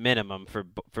veteran minimum for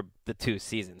the 2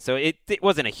 seasons, so it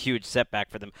wasn't a huge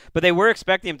setback for them. But they were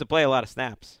expecting him to play a lot of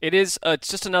snaps. It is. It's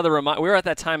just another reminder. We're at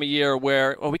that time of year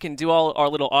where we can do all our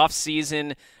little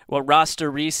off-season,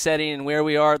 roster resetting and where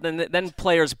we are. Then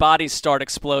players' bodies start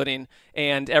exploding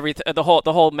and everything. The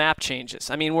whole map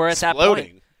changes. I mean, we're at that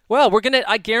point. Well,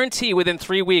 I guarantee within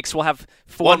 3 weeks we'll have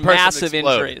 4 massive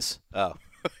injuries. Oh.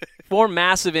 4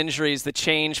 massive injuries that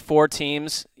change 4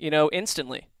 teams,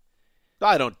 instantly.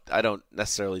 I don't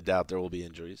necessarily doubt there will be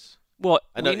injuries. Well,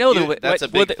 we know that's a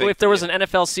big thing if there was an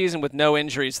NFL season with no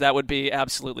injuries, that would be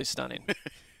absolutely stunning.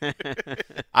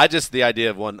 The idea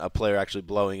of a player actually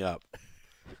blowing up.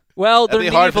 Well, their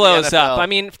knee blows up. I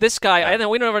mean, this guy,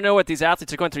 we don't ever know what these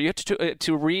athletes are going through. You have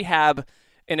to rehab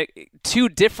 2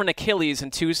 different Achilles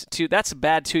and two. That's a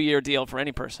bad 2-year deal for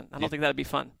any person. I don't think that'd be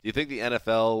fun. Do you think the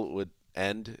NFL would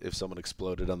end if someone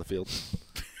exploded on the field?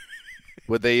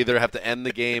 Would they either have to end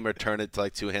the game or turn it to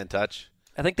like 2-hand touch?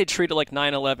 I think they treat it like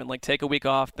 9/11, like take a week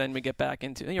off, then we get back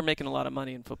into it. You're making a lot of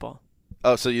money in football.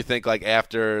 Oh, so you think like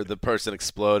after the person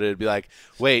exploded, it'd be like,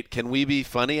 wait, can we be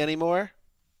funny anymore?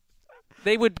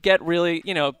 They would get really,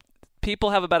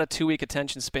 people have about a 2-week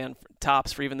attention span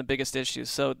tops for even the biggest issues.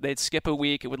 So they'd skip a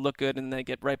week, it would look good, and they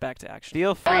get right back to action.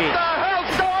 Feel free. What the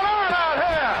hell's going on out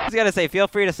here? I was going to say, feel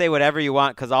free to say whatever you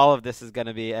want because all of this is going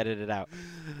to be edited out.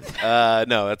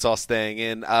 No, it's all staying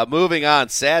in. Moving on,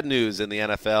 sad news in the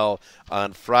NFL.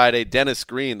 On Friday, Dennis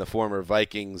Green, the former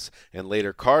Vikings and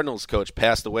later Cardinals coach,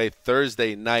 passed away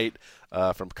Thursday night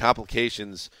from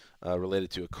complications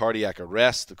related to a cardiac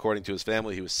arrest. According to his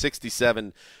family, he was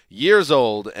 67 years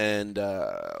old. And,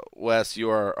 Wes, you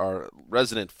are our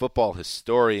resident football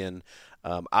historian.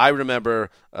 I remember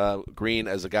Green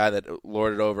as a guy that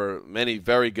lorded over many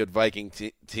very good Viking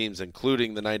teams,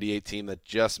 including the 98 team that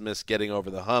just missed getting over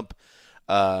the hump.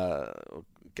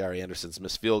 Gary Anderson's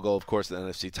missed field goal, of course, in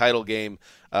the NFC title game.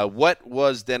 What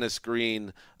was Dennis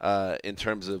Green in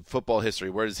terms of football history?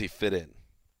 Where does he fit in?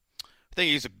 I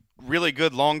think he's a really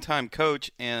good longtime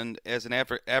coach, and as an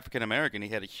African American, he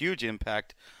had a huge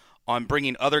impact on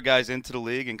bringing other guys into the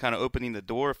league and kind of opening the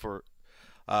door for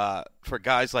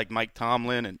guys like Mike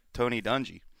Tomlin and Tony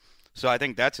Dungy. So I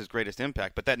think that's his greatest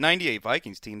impact. But that 98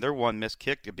 Vikings team, they're one missed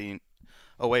kick to being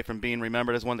away from being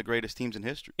remembered as one of the greatest teams in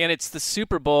history. And it's the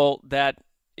Super Bowl that,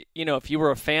 if you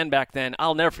were a fan back then,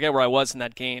 I'll never forget where I was in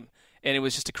that game. And it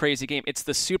was just a crazy game. It's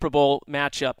the Super Bowl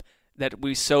matchup that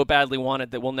we so badly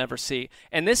wanted that we'll never see.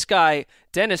 And this guy,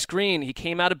 Dennis Green, he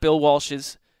came out of Bill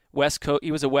Walsh's West Coast.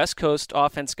 He was a West Coast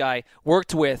offense guy,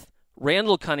 worked with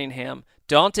Randall Cunningham,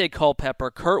 Dante Culpepper,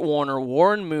 Kurt Warner,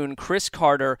 Warren Moon, Chris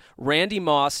Carter, Randy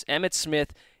Moss, Emmitt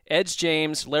Smith, Edge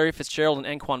James, Larry Fitzgerald,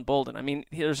 and Anquan Bolden. I mean,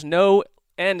 there's no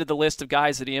end to the list of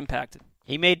guys that he impacted.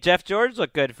 He made Jeff George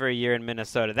look good for a year in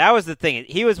Minnesota. That was the thing.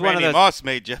 He was one of those. Randy Moss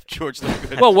made Jeff George look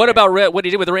good. Well, what about what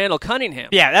he did with Randall Cunningham?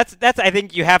 Yeah, that's. I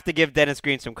think you have to give Dennis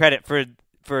Green some credit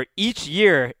for each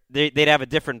year. They'd have a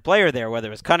different player there, whether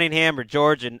it was Cunningham or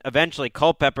George, and eventually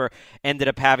Culpepper ended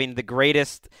up having the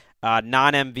greatest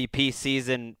non-MVP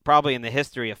season probably in the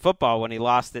history of football when he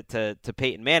lost it to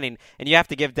Peyton Manning. And you have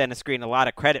to give Dennis Green a lot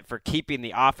of credit for keeping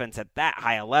the offense at that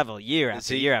high a level year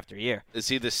after year after year. Is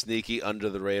he the sneaky,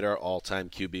 under-the-radar, all-time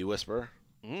QB whisperer?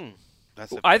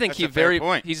 I think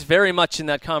he's very much in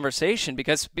that conversation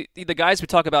because the guys we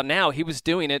talk about now, he was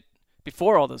doing it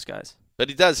before all those guys. But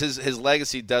he does. His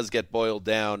legacy does get boiled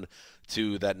down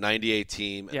to that 98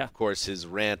 team, and of course his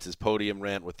podium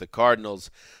rant with the Cardinals.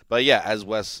 But yeah, as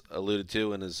Wes alluded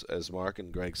to, and as Mark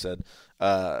and Greg said,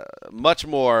 much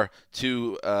more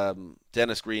to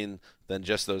Dennis Green than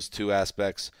just those 2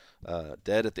 aspects.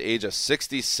 Dead at the age of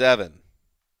 67,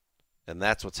 and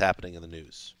that's what's happening in the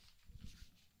news.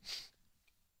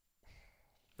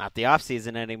 Not the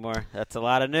offseason anymore. That's a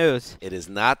lot of news. It is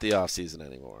not the offseason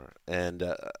anymore.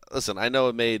 And listen, I know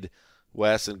it made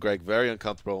Wes and Greg very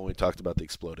uncomfortable when we talked about the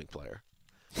exploding player.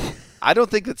 I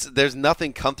don't think there's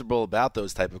nothing comfortable about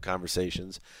those type of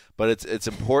conversations, but it's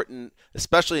important,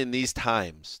 especially in these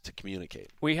times, to communicate.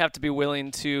 We have to be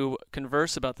willing to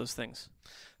converse about those things.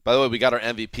 By the way, we got our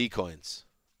MVP coins.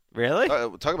 Really?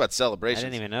 Talk about celebrations. I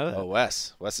didn't even know that. Oh,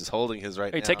 Wes is holding his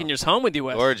right now. Are you taking yours home with you,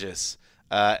 Wes? Gorgeous.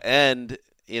 And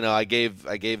I gave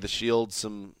the Shield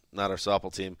some, not our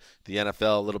softball team, the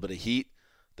NFL a little bit of heat.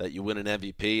 That you win an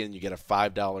MVP and you get a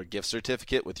 $5 gift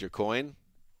certificate with your coin.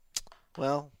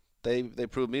 Well, they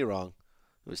proved me wrong.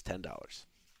 It was $10.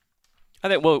 I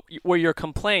think. Were your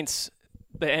complaints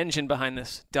the engine behind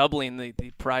this doubling the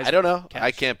prize? I don't know. Cash?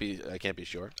 I can't be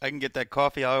sure. I can get that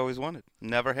coffee I always wanted.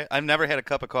 I've never had a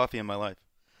cup of coffee in my life.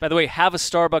 By the way, have a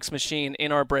Starbucks machine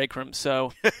in our break room.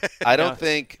 So I don't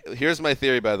think – here's my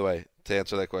theory, by the way, to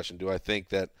answer that question. Do I think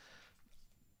that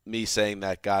me saying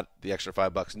that got the extra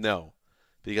 $5? No,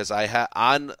 because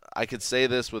I could say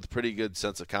this with pretty good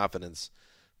sense of confidence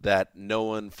that no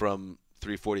one from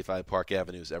 345 Park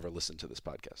Avenue has ever listened to this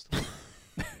podcast.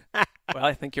 Well,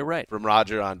 I think you're right. From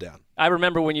Roger on down. I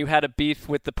remember when you had a beef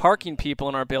with the parking people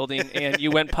in our building, and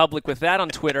you went public with that on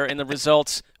Twitter, and the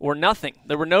results were nothing.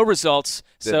 There were no results,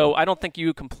 so I don't think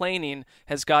you complaining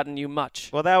has gotten you much.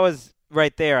 Well, that was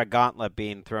right there a gauntlet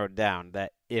being thrown down,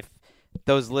 that if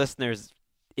those listeners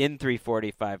in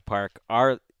 345 Park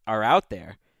are out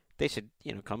there, they should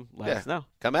come let us know.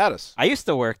 Come at us. I used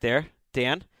to work there,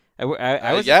 Dan. I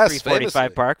was yes, at 345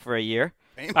 famously. Park for a year.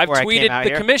 I've tweeted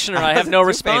the commissioner. I have no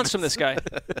response from this guy.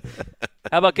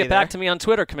 How about get back to me on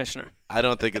Twitter, Commissioner? I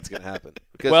don't think it's going to happen.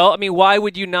 Well, I mean, why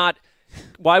would you not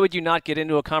get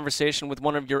into a conversation with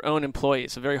one of your own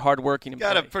employees, a very hardworking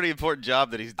employee? Got a pretty important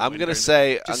job that he's doing. I'm going to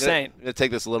say – I'm saying. going to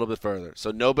take this a little bit further. So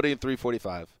nobody in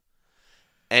 345,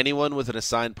 anyone with an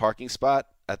assigned parking spot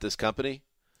at this company,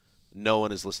 no one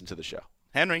has listened to the show.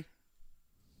 Henry.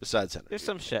 Besides Henry. There's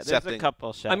some shit. There's a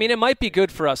couple shit. I mean, it might be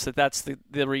good for us that that's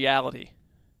the reality.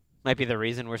 Might be the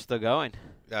reason we're still going.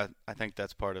 Yeah, I think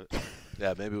that's part of it.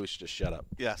 Yeah, maybe we should just shut up.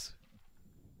 Yes.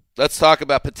 Let's talk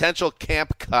about potential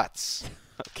camp cuts.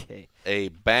 Okay. A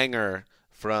banger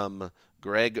from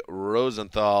Greg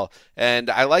Rosenthal.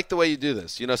 And I like the way you do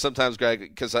this. Sometimes, Greg,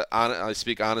 because I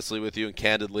speak honestly with you and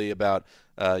candidly about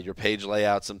your page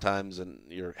layout sometimes and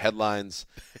your headlines.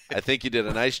 I think you did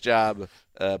a nice job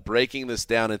breaking this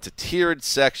down into tiered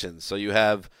sections. So you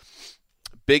have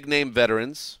big-name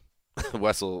veterans.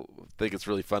 Wes will think it's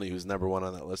really funny who's number one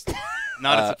on that list.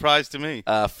 Not a surprise to me.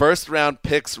 First-round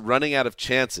picks running out of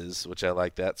chances, which I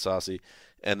like that, saucy.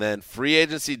 And then free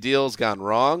agency deals gone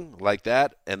wrong, like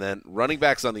that. And then running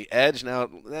backs on the edge. Now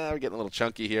we're getting a little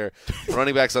chunky here.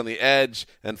 Running backs on the edge.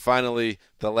 And finally,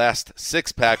 the last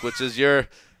six-pack, which is your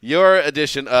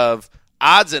edition of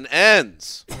odds and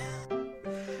ends.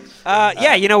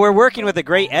 We're working with a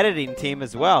great editing team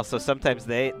as well, so sometimes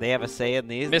they have a say in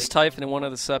these. Mistype in one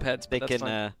of the subheads. They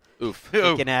can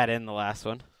they can add in the last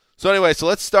one. So anyway,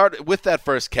 let's start with that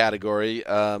first category,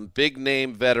 big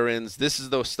name veterans. This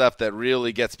is the stuff that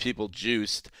really gets people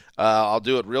juiced. I'll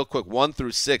do it real quick. 1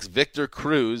 through 6. Victor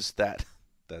Cruz,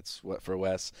 that's what for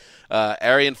Wes.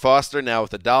 Arian Foster now with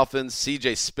the Dolphins.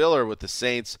 C.J. Spiller with the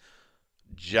Saints.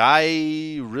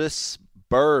 Jairus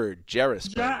Bird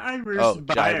of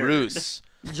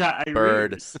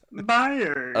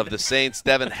the Saints.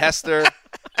 Devin Hester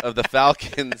of the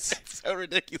Falcons. It's so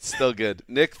ridiculous. Still good.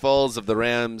 Nick Foles of the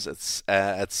Rams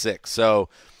at 6. So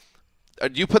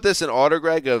do you put this in order,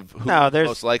 Greg, of who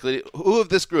most likely? Who of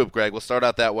this group, Greg, we'll start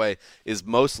out that way, is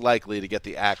most likely to get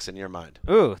the axe in your mind?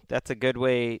 Ooh, that's a good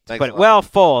way to put it. Well,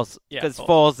 Foles, because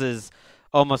Foles is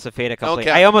almost a fait accompli.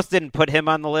 I almost didn't put him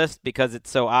on the list because it's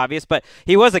so obvious, but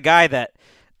he was a guy that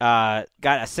got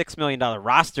a $6 million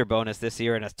roster bonus this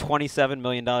year and a $27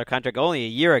 million contract only a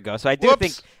year ago. So I do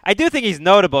think he's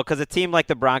notable because a team like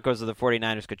the Broncos or the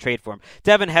 49ers could trade for him.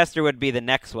 Devin Hester would be the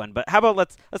next one. But how about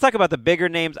let's talk about the bigger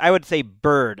names. I would say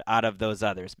Bird out of those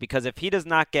others because if he does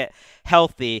not get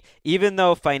healthy, even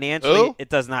though financially it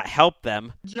does not help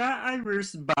them.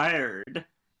 Jairus Byard.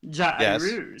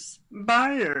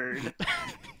 Byard.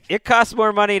 It costs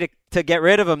more money to get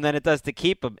rid of him than it does to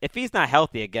keep him. If he's not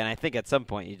healthy again, I think at some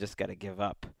point you just got to give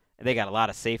up. They got a lot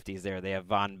of safeties there. They have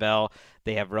Von Bell.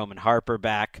 They have Roman Harper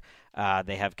back.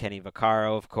 They have Kenny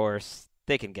Vaccaro, of course.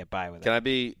 They can get by with it. Can I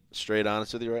be straight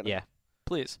honest with you right now? Yeah.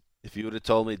 Please. If you would have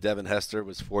told me Devin Hester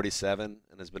was 47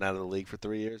 and has been out of the league for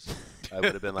 3 years, I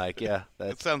would have been like, yeah,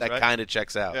 that kind of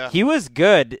checks out. Yeah. He was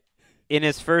good in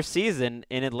his first season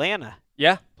in Atlanta.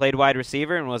 Yeah. Played wide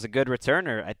receiver and was a good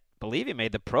returner. I believe he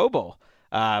made the Pro Bowl.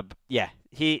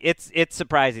 It's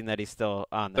surprising that he's still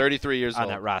on 33 years on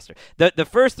old. that roster. The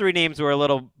first three names were a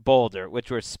little bolder,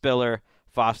 which were Spiller,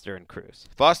 Foster, and Cruz.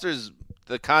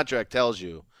 The contract tells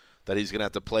you that he's going to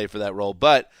have to play for that role,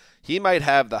 but he might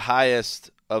have the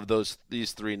highest of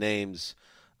these three names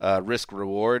risk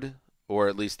reward, or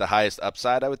at least the highest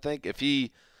upside, I would think. If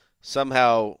he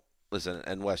somehow listen,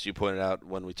 and Wes, you pointed out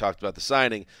when we talked about the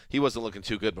signing, he wasn't looking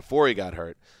too good before he got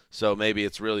hurt. So maybe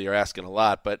it's really you're asking a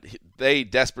lot. But they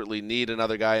desperately need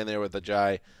another guy in there with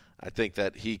Ajayi. I think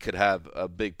that he could have a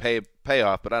big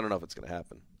payoff, but I don't know if it's going to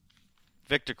happen.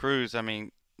 Victor Cruz, I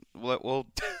mean, we'll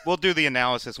do the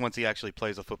analysis once he actually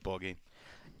plays a football game.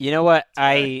 You know what?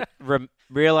 I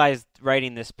realized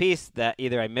writing this piece that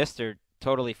either I missed or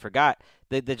totally forgot.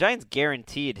 The Giants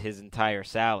guaranteed his entire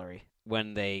salary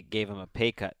when they gave him a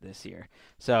pay cut this year.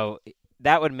 So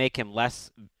that would make him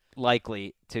less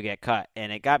likely to get cut.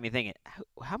 And it got me thinking,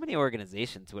 how many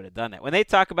organizations would have done that? When they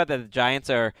talk about that the Giants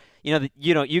are,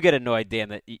 you get annoyed, Dan,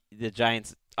 that the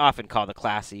Giants often called a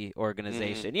classy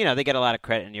organization. Mm-hmm. They get a lot of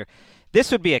credit in this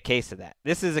would be a case of that.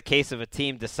 This is a case of a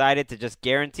team decided to just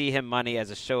guarantee him money as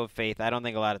a show of faith. I don't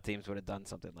think a lot of teams would have done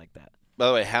something like that. By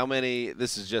the way,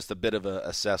 this is just a bit of a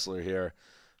Sessler here,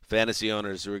 fantasy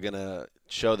owners who are going to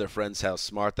show their friends how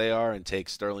smart they are and take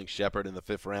Sterling Shepard in the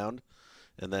 5th round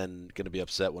and then going to be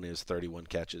upset when he has 31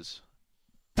 catches.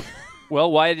 Well,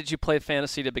 why did you play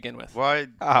fantasy to begin with? Why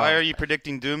are you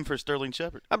predicting doom for Sterling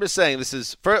Shepard? I'm just saying this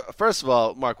is first of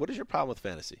all, Mark, what is your problem with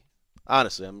fantasy?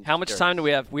 Honestly, how much time do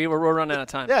we have? We're running out of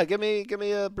time. Yeah, give me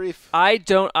a brief. I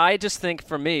just think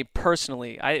for me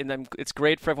personally, it's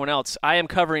great for everyone else. I am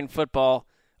covering football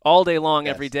all day long,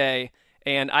 every day,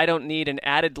 and I don't need an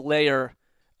added layer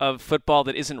of football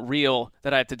that isn't real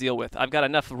that I have to deal with. I've got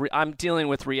enough. I'm dealing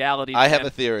with reality. I have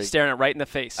a theory. Staring it right in the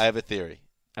face. I have a theory.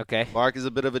 Okay. Mark is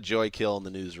a bit of a joy kill in the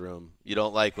newsroom. You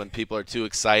don't like when people are too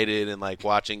excited and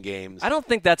watching games. I don't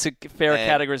think that's a fair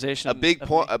categorization. A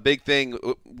big thing.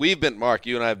 Mark,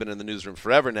 you and I have been in the newsroom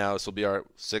forever now. This will be our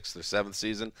 6th or 7th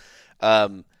season.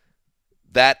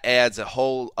 That adds a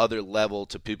whole other level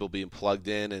to people being plugged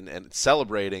in and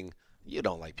celebrating. You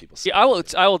don't like people. Yeah, I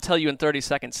will tell you in 30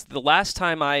 seconds. The last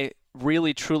time I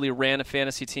really truly ran a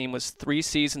fantasy team was 3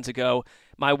 seasons ago.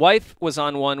 My wife was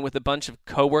on one with a bunch of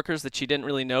coworkers that she didn't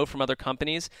really know from other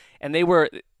companies, and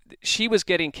she was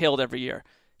getting killed every year.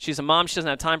 She's a mom. She doesn't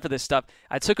have time for this stuff.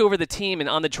 I took over the team, and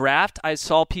on the draft, I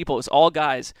saw people, it was all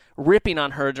guys, ripping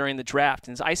on her during the draft.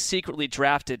 And I secretly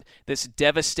drafted this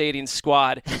devastating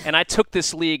squad, and I took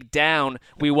this league down.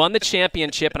 We won the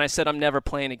championship, and I said, I'm never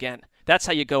playing again. That's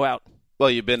how you go out. Well,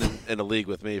 you've been in a league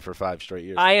with me for 5 straight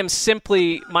years. I am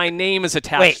simply, my name is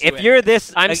attached to it. Wait, if you're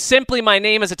this... I'm simply, my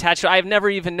name is attached to it. I've never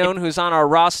even known who's on our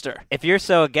roster. If you're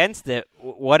so against it,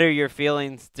 what are your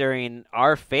feelings during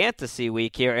our fantasy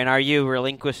week here? And are you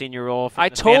relinquishing your role for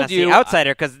the fantasy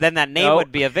outsider? Because then that name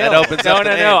would be available.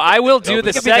 No. I will do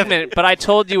the segment, but I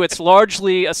told you it's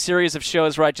largely a series of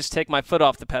shows where I just take my foot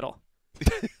off the pedal.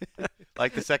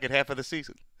 Like the second half of the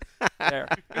season. There.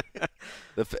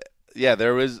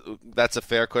 That's a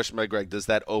fair question by Greg. Does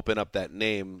that open up that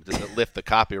name? Does it lift the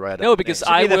copyright? No, because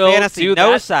I will do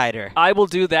that. I will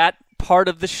do that part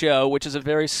of the show, which is a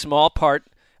very small part,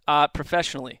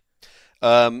 professionally.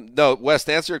 No, Wes,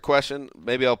 to answer your question,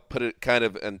 maybe I'll put it kind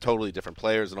of in totally different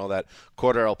players and all that.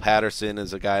 Cordarrelle Patterson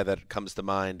is a guy that comes to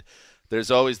mind.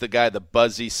 There's always the guy, the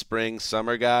buzzy spring,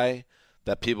 summer guy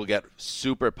that people get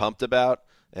super pumped about,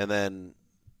 and then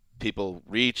people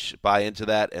buy into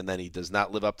that, and then he does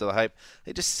not live up to the hype.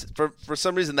 It just, for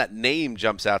some reason, that name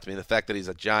jumps out to me. The fact that he's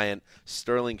a Giant,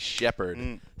 Sterling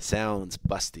Shepard, sounds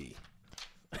busty.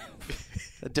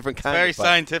 A different kind very of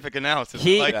scientific analysis.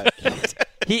 He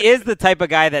is the type of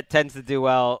guy that tends to do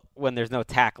well when there's no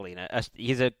tackling.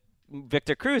 He's a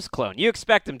Victor Cruz clone. You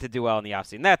expect him to do well in the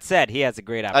offseason. That said, he has a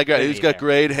great opportunity. He's got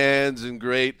great hands and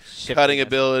great cutting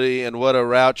ability, and what a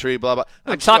route tree, blah,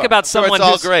 blah. Talk about someone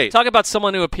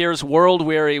who appears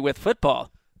world-weary with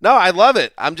football. No, I love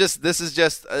it. This is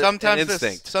just an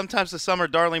instinct. Sometimes the summer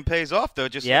darling pays off, though.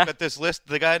 Just look at this list.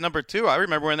 The guy at number 2, I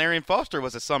remember when Arian Foster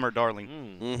was a summer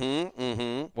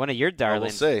darling. One of your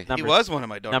darlings. He was one of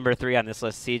my darlings. Number 3 on this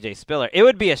list, C.J. Spiller. It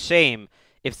would be a shame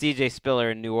if C.J. Spiller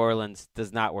in New Orleans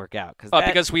does not work out.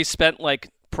 Because we spent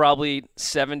probably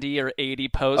 70 or 80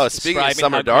 posts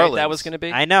describing how great that was going to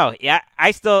be. I know. Yeah,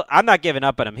 I'm not giving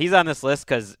up on him. He's on this list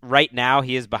because right now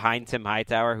he is behind Tim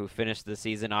Hightower, who finished the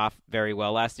season off very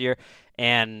well last year.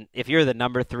 And if you're the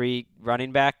number 3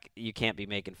 running back, you can't be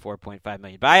making $4.5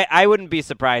 million. But I wouldn't be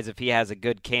surprised if he has a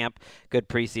good camp, good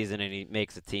preseason, and he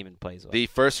makes a team and plays well. The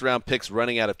first-round picks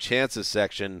running out of chances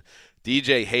section,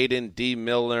 DJ Hayden, D.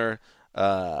 Milner,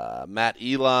 Matt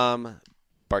Elam,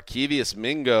 Barkevius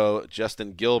Mingo,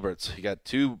 Justin Gilbert. So you got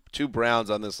two Browns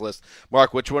on this list.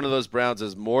 Mark, which one of those Browns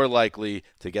is more likely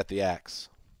to get the axe?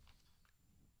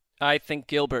 I think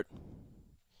Gilbert.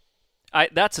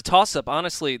 That's a toss-up,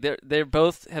 honestly. They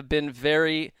both have been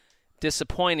very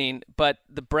disappointing, but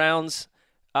the Browns,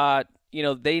 they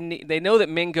know that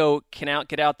Mingo can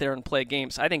get out there and play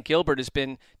games. I think Gilbert has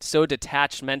been so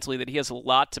detached mentally that he has a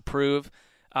lot to prove.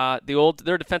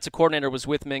 Their defensive coordinator was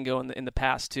with Mingo in the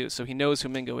past too, so he knows who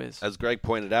Mingo is. As Greg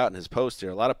pointed out in his post here,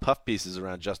 a lot of puff pieces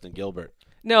around Justin Gilbert.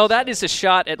 No, that is a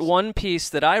shot at one piece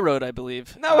that I wrote, I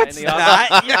believe. No, it's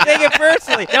not. You're taking it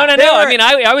personally. No. I mean,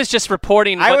 I was just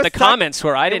reporting what the comments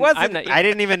were. I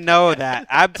didn't even know that.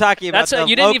 I'm talking about the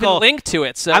you didn't even link to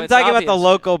it. So I'm talking obvious. about the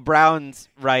local Browns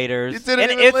writers. You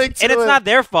didn't even link to and it's it. not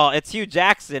their fault. It's Hugh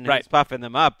Jackson Right. who's puffing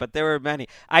them up. But there were many.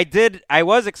 I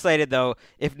was excited though.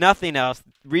 If nothing else,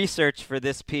 research for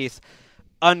this piece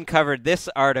uncovered this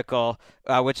article,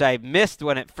 which I missed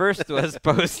when it first was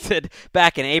posted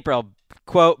back in April.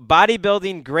 Quote,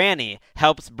 bodybuilding granny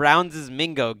helps Browns'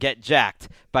 Mingo get jacked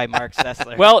by Mark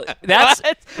Sessler. Well, that's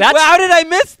well, how did I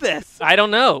miss this? I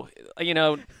don't know.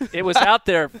 It was out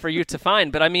there for you to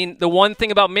find. But, I mean, the one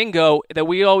thing about Mingo that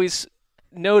we always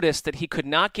noticed that he could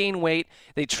not gain weight.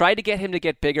 They tried to get him to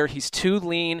get bigger. He's too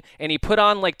lean, and he put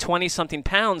on like 20-something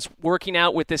pounds working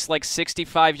out with this like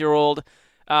 65-year-old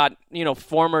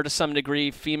former to some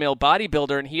degree female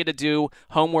bodybuilder, and he had to do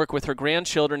homework with her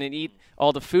grandchildren and eat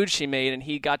all the food she made, and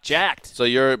he got jacked. So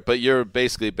you're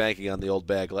basically banking on the old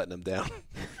bag letting him down.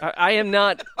 I am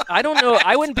not. I don't know.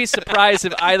 I wouldn't be surprised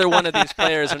if either one of these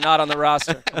players are not on the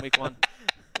roster in week 1.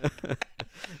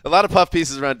 A lot of puff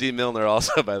pieces around D. Milner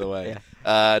also, by the way.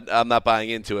 Yeah. I'm not buying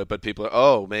into it, but people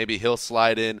are, maybe he'll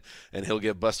slide in and he'll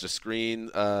give Buster Screen,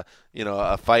 a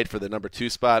fight for the number 2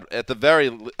 spot. At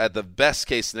the best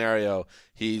case scenario,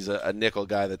 he's a nickel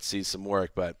guy that sees some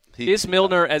work. But is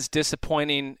Milner as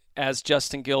disappointing as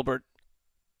Justin Gilbert?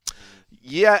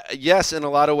 Yeah, yes, in a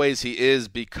lot of ways he is,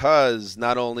 because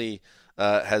not only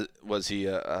was he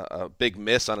a big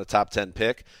miss on a top 10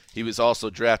 pick, he was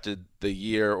also drafted the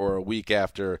year or a week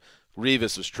after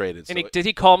Revis was traded. And did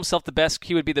he call himself the best?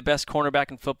 He would be the best cornerback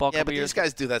in football. Yeah, but these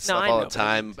guys do that stuff all the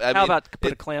time. How about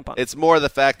put a clamp on? It's more the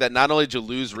fact that not only did you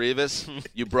lose Revis,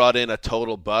 you brought in a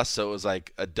total bust, so it was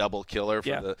like a double killer for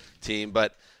the team.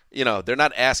 But they're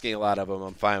not asking a lot of them.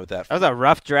 I'm fine with that. That was a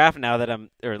rough draft.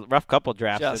 Rough couple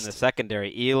drafts in the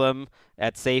secondary. Elam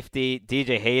at safety,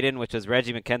 DJ Hayden, which was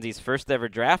Reggie McKenzie's first ever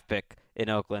draft pick in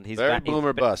Oakland. He's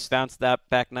bust. Bounced that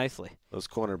back nicely. Those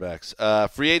cornerbacks.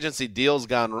 Free agency deals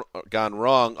gone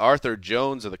wrong. Arthur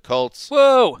Jones of the Colts.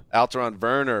 Whoa. Alteron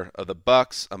Werner of the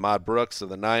Bucks. Ahmad Brooks of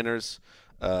the Niners.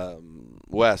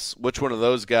 Wes, which one of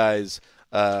those guys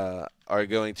are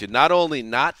going to not only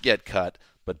not get cut,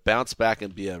 but bounce back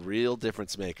and be a real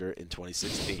difference maker in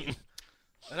 2016?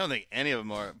 I don't think any of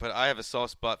them are, but I have a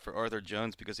soft spot for Arthur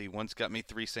Jones because he once got me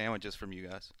 3 sandwiches from you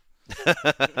guys.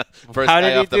 How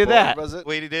did he do that? Was it?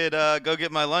 Well, he did Go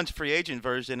Get My Lunch free agent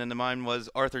version, and mine was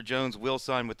Arthur Jones will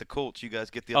sign with the Colts. You guys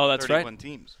get the other 31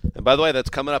 teams. And by the way, that's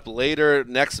coming up later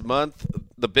next month,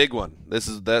 the big one.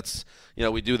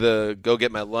 We do the Go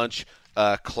Get My Lunch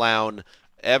clown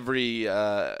every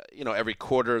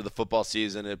quarter of the football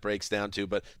season. It breaks down to,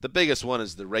 but the biggest one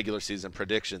is the regular season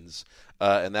predictions,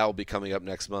 and that will be coming up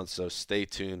next month. So stay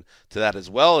tuned to that, as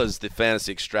well as the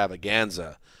fantasy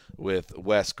extravaganza with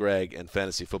Wes, Greg, and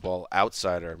fantasy football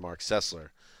outsider Mark Sessler.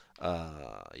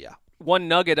 One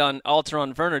nugget on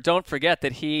Alteron Werner. Don't forget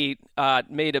that he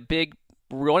made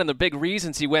one of the big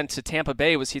reasons he went to Tampa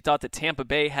Bay was he thought that Tampa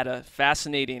Bay had a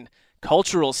fascinating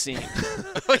cultural scene.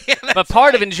 But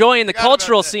part of enjoying the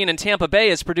cultural scene in Tampa Bay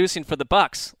is producing for the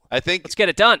Bucks. I think let's get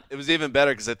it done. It was even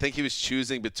better because I think he was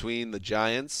choosing between the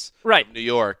Giants, right, New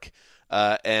York,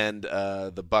 and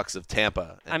the Bucks of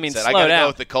Tampa. And he said, I got to go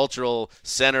with the cultural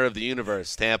center of the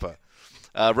universe, Tampa.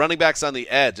 Running backs on the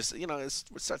edge. It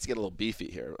starts to get a little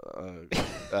beefy here.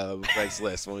 Greg's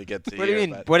list when we get to What do you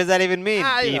mean? What does that even mean?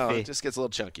 Beefy. It just gets a little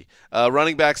chunky.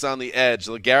 Running backs on the edge.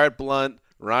 LeGarrette Blount,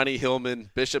 Ronnie Hillman,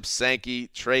 Bishop Sankey,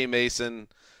 Trey Mason,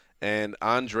 and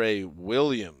Andre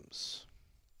Williams.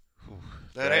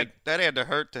 That had to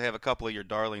hurt to have a couple of your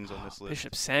darlings on this list.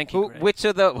 Bishop Sankey. Which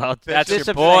of the? Well, that's Bishop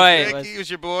your boy. Sankey was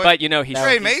your boy. But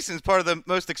Trey Mason's part of the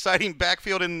most exciting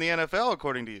backfield in the NFL,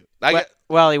 according to you.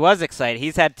 Well, he was excited.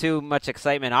 He's had too much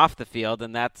excitement off the field,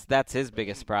 and that's his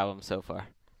biggest problem so far.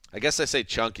 I guess I say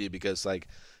chunky because,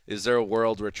 is there a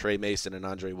world where Trey Mason and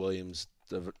Andre Williams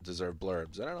deserve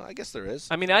blurbs? I don't know. I guess there is.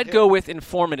 I mean, I'd go with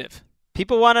informative.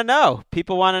 People want to know.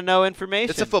 People want to know information.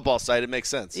 It's a football site. It makes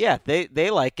sense. Yeah, they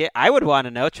like it. I would want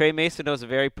to know. Trey Mason was a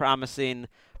very promising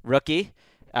rookie.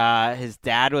 His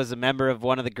dad was a member of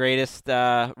one of the greatest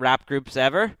rap groups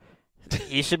ever.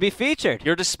 He should be featured.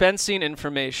 You're dispensing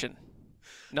information.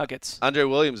 Nuggets. Andre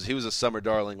Williams, he was a summer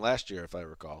darling last year, if I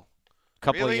recall.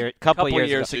 Couple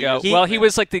years ago. He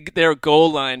was like their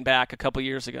goal line back a couple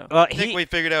years ago. Well, I think we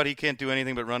figured out he can't do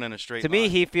anything but run in a straight line. To me,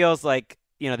 he feels like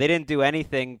they didn't do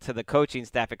anything to the coaching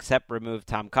staff except remove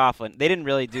Tom Coughlin. They didn't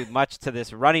really do much to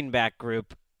this running back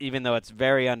group, even though it's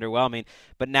very underwhelming.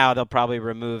 But now they'll probably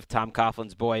remove Tom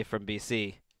Coughlin's boy from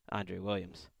BC, Andre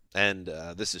Williams. And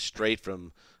this is straight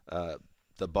from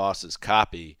the the boss's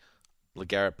copy,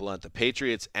 LeGarrette Blount, the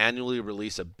Patriots annually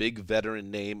release a big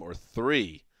veteran name or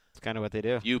 3. It's kind of what they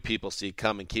do. Few people see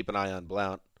coming. Keep an eye on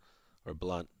Blount,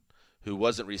 who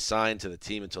wasn't re-signed to the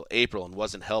team until April and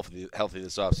wasn't healthy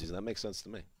this offseason. That makes sense to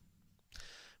me.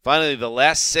 Finally, the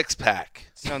last six-pack.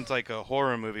 Sounds like a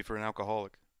horror movie for an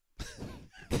alcoholic.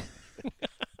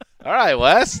 All right,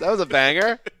 Wes. That was a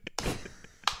banger.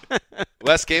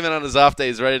 Wes came in on his off day.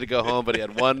 He's ready to go home, but he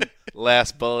had one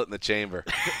last bullet in the chamber.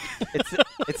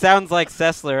 It sounds like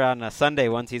Sessler on a Sunday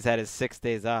once he's had his 6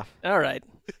 days off. All right.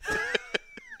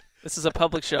 This is a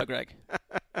public show, Greg.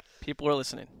 People are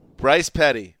listening. Bryce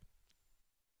Petty.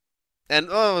 And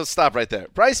stop right there.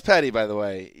 Bryce Petty, by the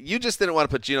way, you just didn't want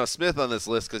to put Geno Smith on this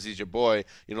list because he's your boy.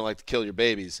 You don't like to kill your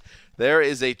babies. There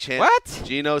is a chance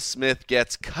Geno Smith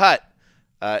gets cut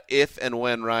if and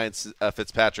when Ryan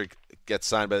Fitzpatrick gets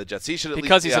signed by the Jets. He should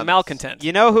because he's a malcontent.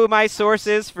 You know who my source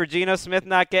is for Geno Smith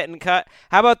not getting cut?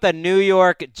 How about the New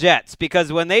York Jets?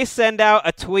 Because when they send out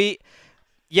a tweet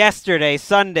yesterday,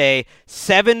 Sunday,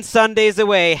 7 Sundays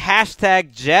away,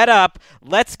 #JetUp,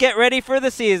 let's get ready for the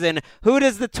season. Who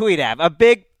does the tweet have? A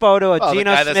big photo of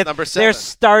Geno Smith, their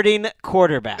starting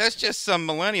quarterback. That's just some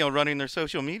millennial running their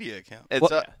social media account.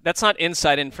 That's not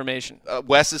inside information.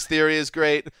 Wes's theory is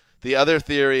great. The other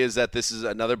theory is that this is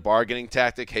another bargaining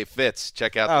tactic. Hey, Fitz,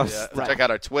 check out check out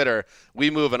our Twitter.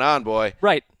 We moving on, boy.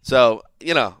 Right. So,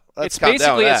 let's calm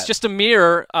down with that. It's just a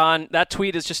mirror on – that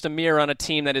tweet is just a mirror on a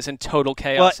team that is in total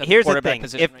chaos well, at the here's quarterback the thing.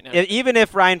 position right now. Even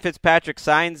if Ryan Fitzpatrick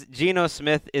signs, Geno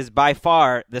Smith is by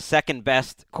far the second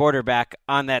best quarterback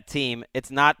on that team. It's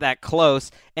not that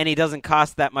close, and he doesn't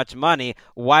cost that much money.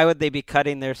 Why would they be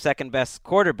cutting their second best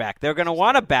quarterback? They're going to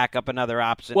want to back up another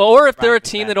option. Well, or if they're a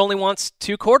team that only wants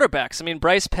 2 quarterbacks. I mean,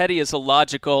 Bryce Petty is a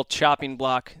logical chopping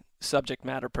block subject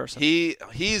matter person.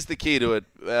 He's the key to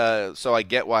it, so I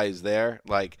get why he's there.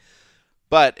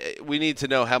 But we need to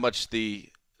know how much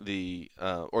the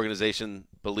organization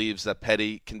believes that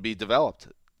Petty can be developed.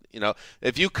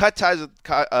 If you cut ties with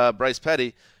Bryce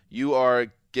Petty, you are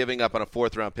giving up on a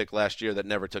 4th-round pick last year that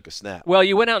never took a snap. Well,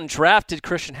 you went out and drafted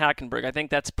Christian Hackenberg. I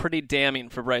think that's pretty damning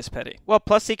for Bryce Petty. Well,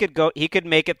 plus he could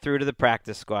make it through to the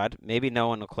practice squad. Maybe no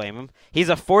one will claim him. He's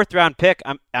a 4th-round pick.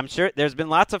 I'm sure there's been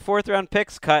lots of 4th-round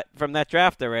picks cut from that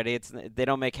draft already. They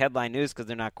don't make headline news because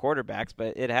they're not quarterbacks,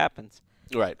 but it happens.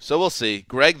 Right. So we'll see.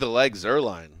 Greg the Leg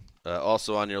Zuerlein,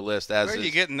 also on your list. Where are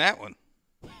you getting that one?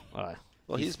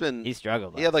 Well, he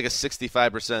struggled. He had like a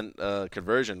 65%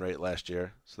 conversion rate last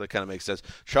year, so that kind of makes sense.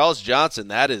 Charles Johnson,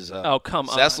 that is come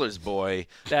on. Sessler's boy.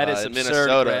 That is in absurd,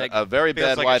 Minnesota, Greg. a very Feels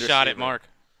bad like wide a shot receiver. at Mark.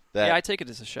 Yeah, I take it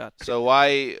as a shot. So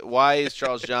why is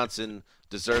Charles Johnson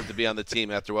deserve to be on the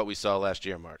team after what we saw last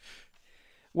year, Mark?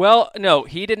 Well, no,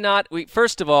 he did not.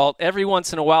 First of all, every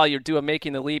once in a while you do a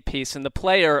Making the Leap piece, and the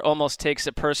player almost takes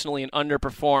it personally and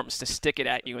underperforms to stick it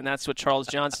at you, and that's what Charles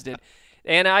Johnson did.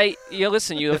 And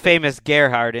the famous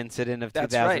Gerhard incident of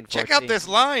 2014. Right. Check out this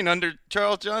line under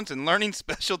Charles Johnson. Learning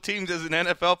special teams as an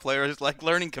NFL player is like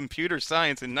learning computer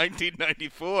science in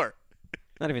 1994.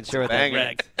 Not even sure what that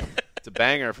means. It's a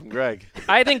banger from Greg.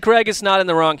 I think Greg is not in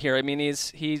the wrong here. I mean,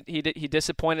 he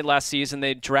disappointed last season.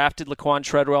 They drafted Laquan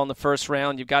Treadwell in the 1st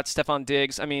round. You've got Stephon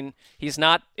Diggs. I mean, he's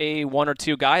not a 1 or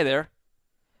 2 guy there.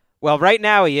 Well, right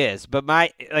now he is, but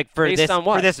for Based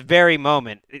this very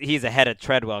moment, he's ahead of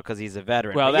Treadwell because he's a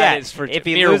veteran. Well, but that is for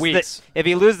mere weeks. If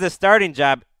he loses the starting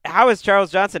job, how is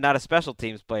Charles Johnson not a special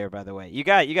teams player? By the way, you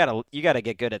got to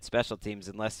get good at special teams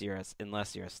unless you're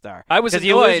a star. I was annoyed.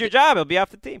 You lose your job, he'll be off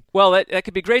the team. Well, that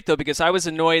could be great though, because I was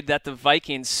annoyed that the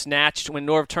Vikings snatched when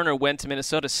Norv Turner went to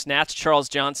Minnesota, snatched Charles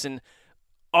Johnson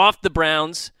off the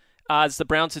Browns. As the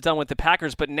Browns have done with the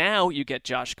Packers, but now you get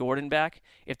Josh Gordon back.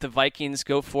 If the Vikings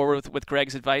go forward with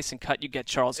Greg's advice and cut, you get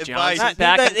Charles Johnson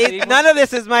back. None of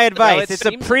this is my advice. It's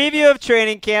a preview of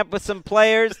training camp with some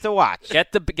players to watch.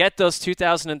 Get those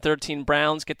 2013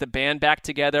 Browns. Get the band back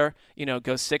together. Go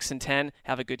 6-10.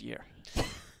 Have a good year.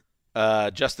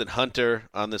 Justin Hunter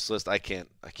on this list. I can't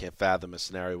fathom a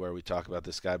scenario where we talk about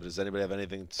this guy. But does anybody have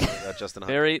anything to say about Justin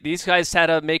Hunter? These guys had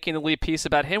a Making the Leap piece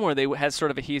about him where they had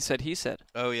sort of a he said.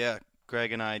 Oh yeah,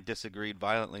 Greg and I disagreed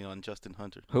violently on Justin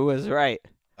Hunter. Who was right?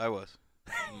 I was.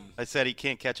 I said he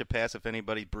can't catch a pass if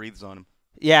anybody breathes on him.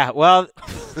 Yeah, well,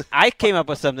 I came up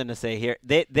with something to say here.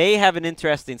 They have an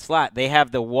interesting slot. They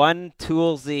have the one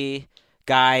toolsy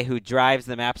guy who drives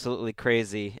them absolutely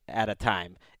crazy at a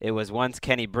time. It was once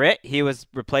Kenny Britt. He was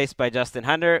replaced by Justin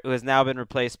Hunter, who has now been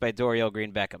replaced by Dorial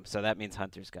Green-Beckham. So that means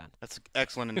Hunter's gone. That's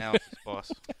excellent analysis,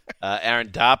 boss.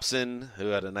 Aaron Dobson, who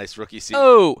had a nice rookie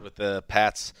season with the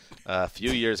Pats a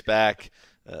few years back.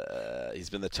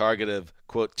 He's been the target of,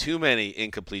 quote, too many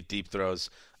incomplete deep throws.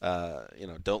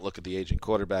 Don't look at the aging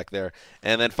quarterback there.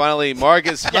 And then finally,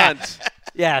 Margus Hunt.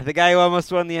 Yeah, the guy who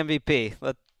almost won the MVP.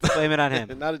 Let's blame it on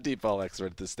him. Not a deep ball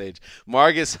expert at this stage.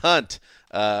 Margus Hunt,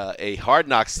 a Hard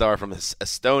Knocks star from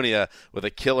Estonia with a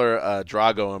killer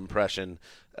Drago impression.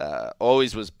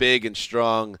 Always was big and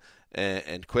strong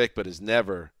and quick, but has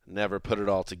never put it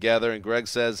all together. And Greg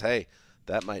says, hey,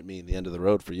 that might mean the end of the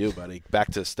road for you, buddy.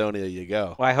 Back to Estonia you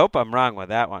go. Well, I hope I'm wrong with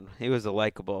that one. He was a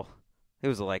likable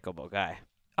guy.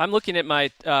 I'm looking at my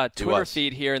Twitter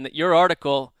feed here, and your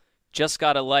article just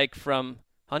got a like from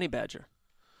Honey Badger.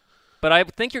 But I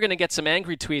think you're going to get some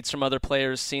angry tweets from other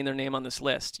players seeing their name on this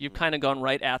list. You've kind of gone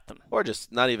right at them. Or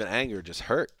just not even anger, just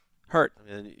hurt. Hurt.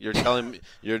 I mean,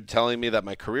 you're telling me that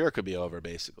my career could be over,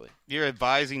 basically. You're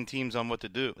advising teams on what to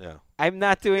do. Yeah. I'm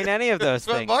not doing any of those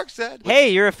That's things. what Mark said. Hey,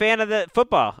 you're a fan of the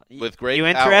football. With great You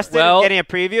interested in getting a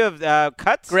preview of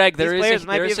cuts? Greg, These players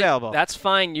might be available. That's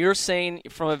fine. You're saying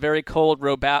from a very cold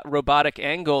robotic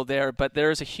angle there, but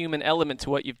there is a human element to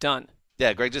what you've done.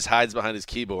 Yeah, Greg just hides behind his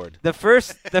keyboard. The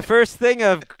first thing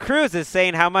of Cruz is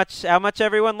saying how much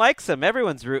everyone likes him.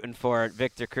 Everyone's rooting for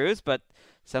Victor Cruz, but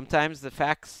sometimes the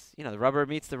facts, the rubber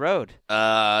meets the road.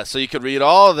 So you could read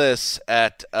all of this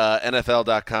at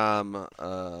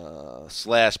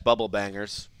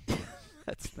NFL.com/bubblebangers.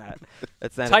 That's not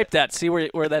Type that. See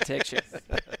where that takes you.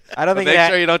 I don't think make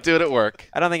sure you don't do it at work.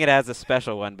 I don't think it has a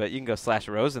special one, but you can go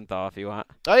 /Rosenthal if you want.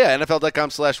 Oh, yeah,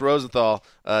 NFL.com/Rosenthal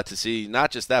to see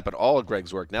not just that, but all of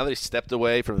Greg's work. Now that he's stepped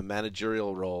away from a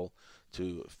managerial role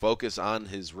to focus on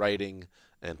his writing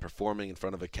and performing in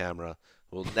front of a camera,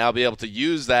 we'll now be able to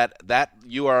use that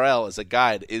URL as a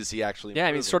guide. Is he actually improving? Yeah,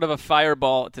 I mean, sort of a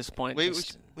fireball at this point. We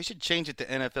should change it to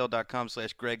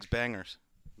NFL.com/GregsBangers.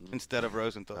 Instead of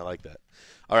Rosenthal. I like that.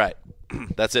 All right.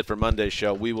 That's it for Monday's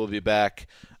show. We will be back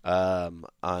on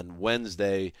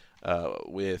Wednesday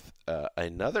with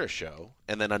another show,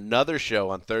 and then another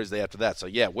show on Thursday after that. So,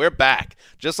 yeah, we're back.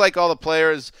 Just like all the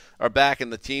players are back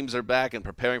and the teams are back and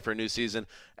preparing for a new season,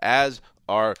 as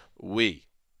are we.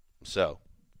 So,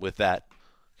 with that,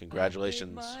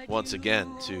 congratulations once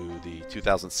again to the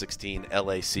 2016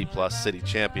 LAC Plus City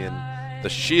Champion, the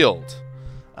Shield.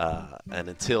 And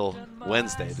until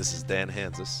Wednesday, this is Dan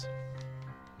Hansis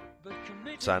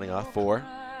signing off for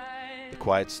The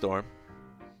Quiet Storm,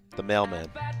 The Mailman.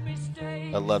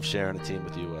 I love sharing a team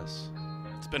with you, Wes.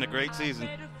 It's been a great season.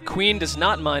 Queen does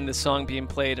not mind the song being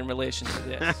played in relation to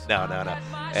this. No.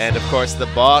 And, of course, the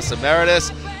boss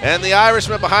emeritus and the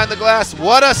Irishman behind the glass.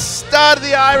 What a stud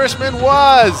the Irishman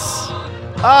was!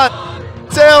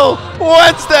 Until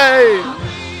Wednesday!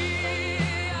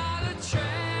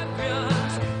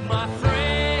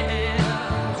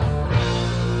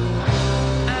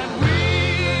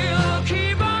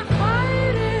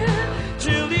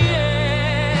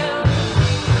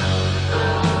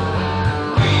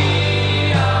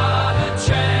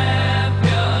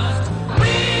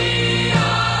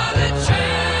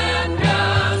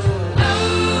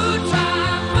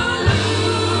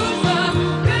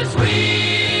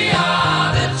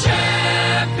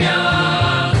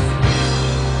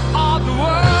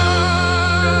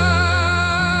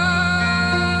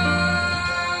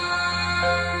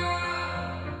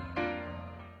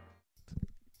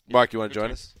 Mark, you want to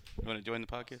join us? You want to join the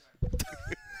podcast?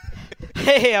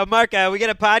 Hey, Mark, we got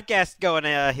a podcast going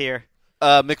here.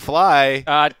 McFly.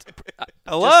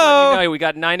 Hello? We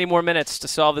got 90 more minutes to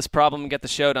solve this problem and get the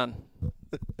show done.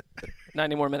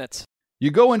 90 more minutes. You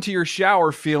go into your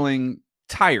shower feeling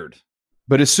tired,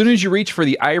 but as soon as you reach for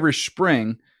the Irish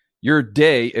Spring, your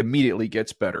day immediately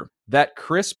gets better. That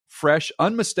crisp, fresh,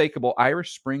 unmistakable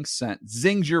Irish Spring scent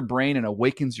zings your brain and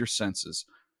awakens your senses.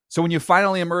 So when you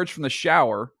finally emerge from the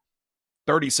shower,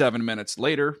 37 minutes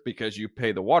later, because you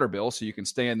pay the water bill so you can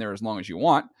stay in there as long as you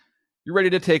want, you're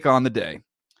ready to take on the day.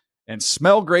 And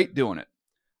smell great doing it.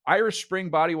 Irish Spring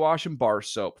Body Wash and Bar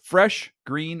Soap. Fresh,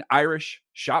 green, Irish.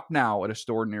 Shop now at a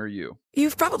store near you.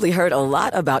 You've probably heard a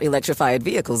lot about electrified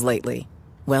vehicles lately.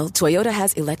 Well, Toyota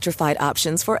has electrified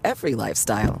options for every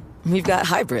lifestyle. We've got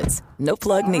hybrids, no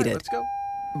plug needed. Let's go.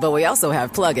 But we also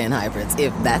have plug-in hybrids,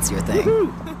 if that's your thing.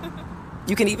 Woo-hoo!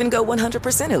 You can even go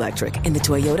 100% electric in the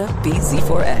Toyota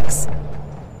BZ4X.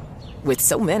 With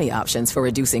so many options for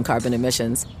reducing carbon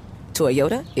emissions,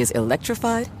 Toyota is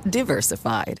electrified,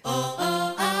 diversified.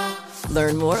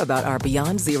 Learn more about our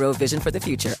Beyond Zero vision for the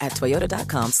future at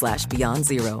toyota.com/Beyond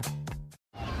Zero.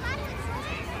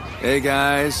 Hey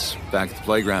guys, back at the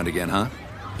playground again, huh?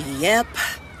 Yep.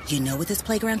 You know what this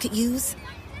playground could use?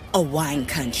 A wine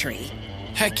country.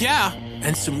 Heck yeah,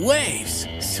 and some waves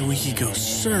so we could go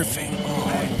surfing.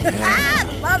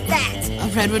 Ah, love that. A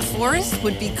redwood forest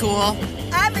would be cool.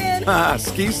 I'm in. fun?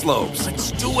 Ski slopes.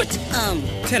 Let's do it.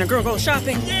 Can a girl go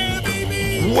shopping? Yeah,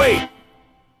 baby. Wait!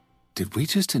 Did we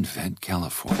just invent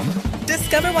California?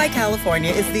 Discover why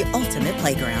California is the ultimate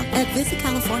playground at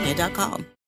visitcalifornia.com.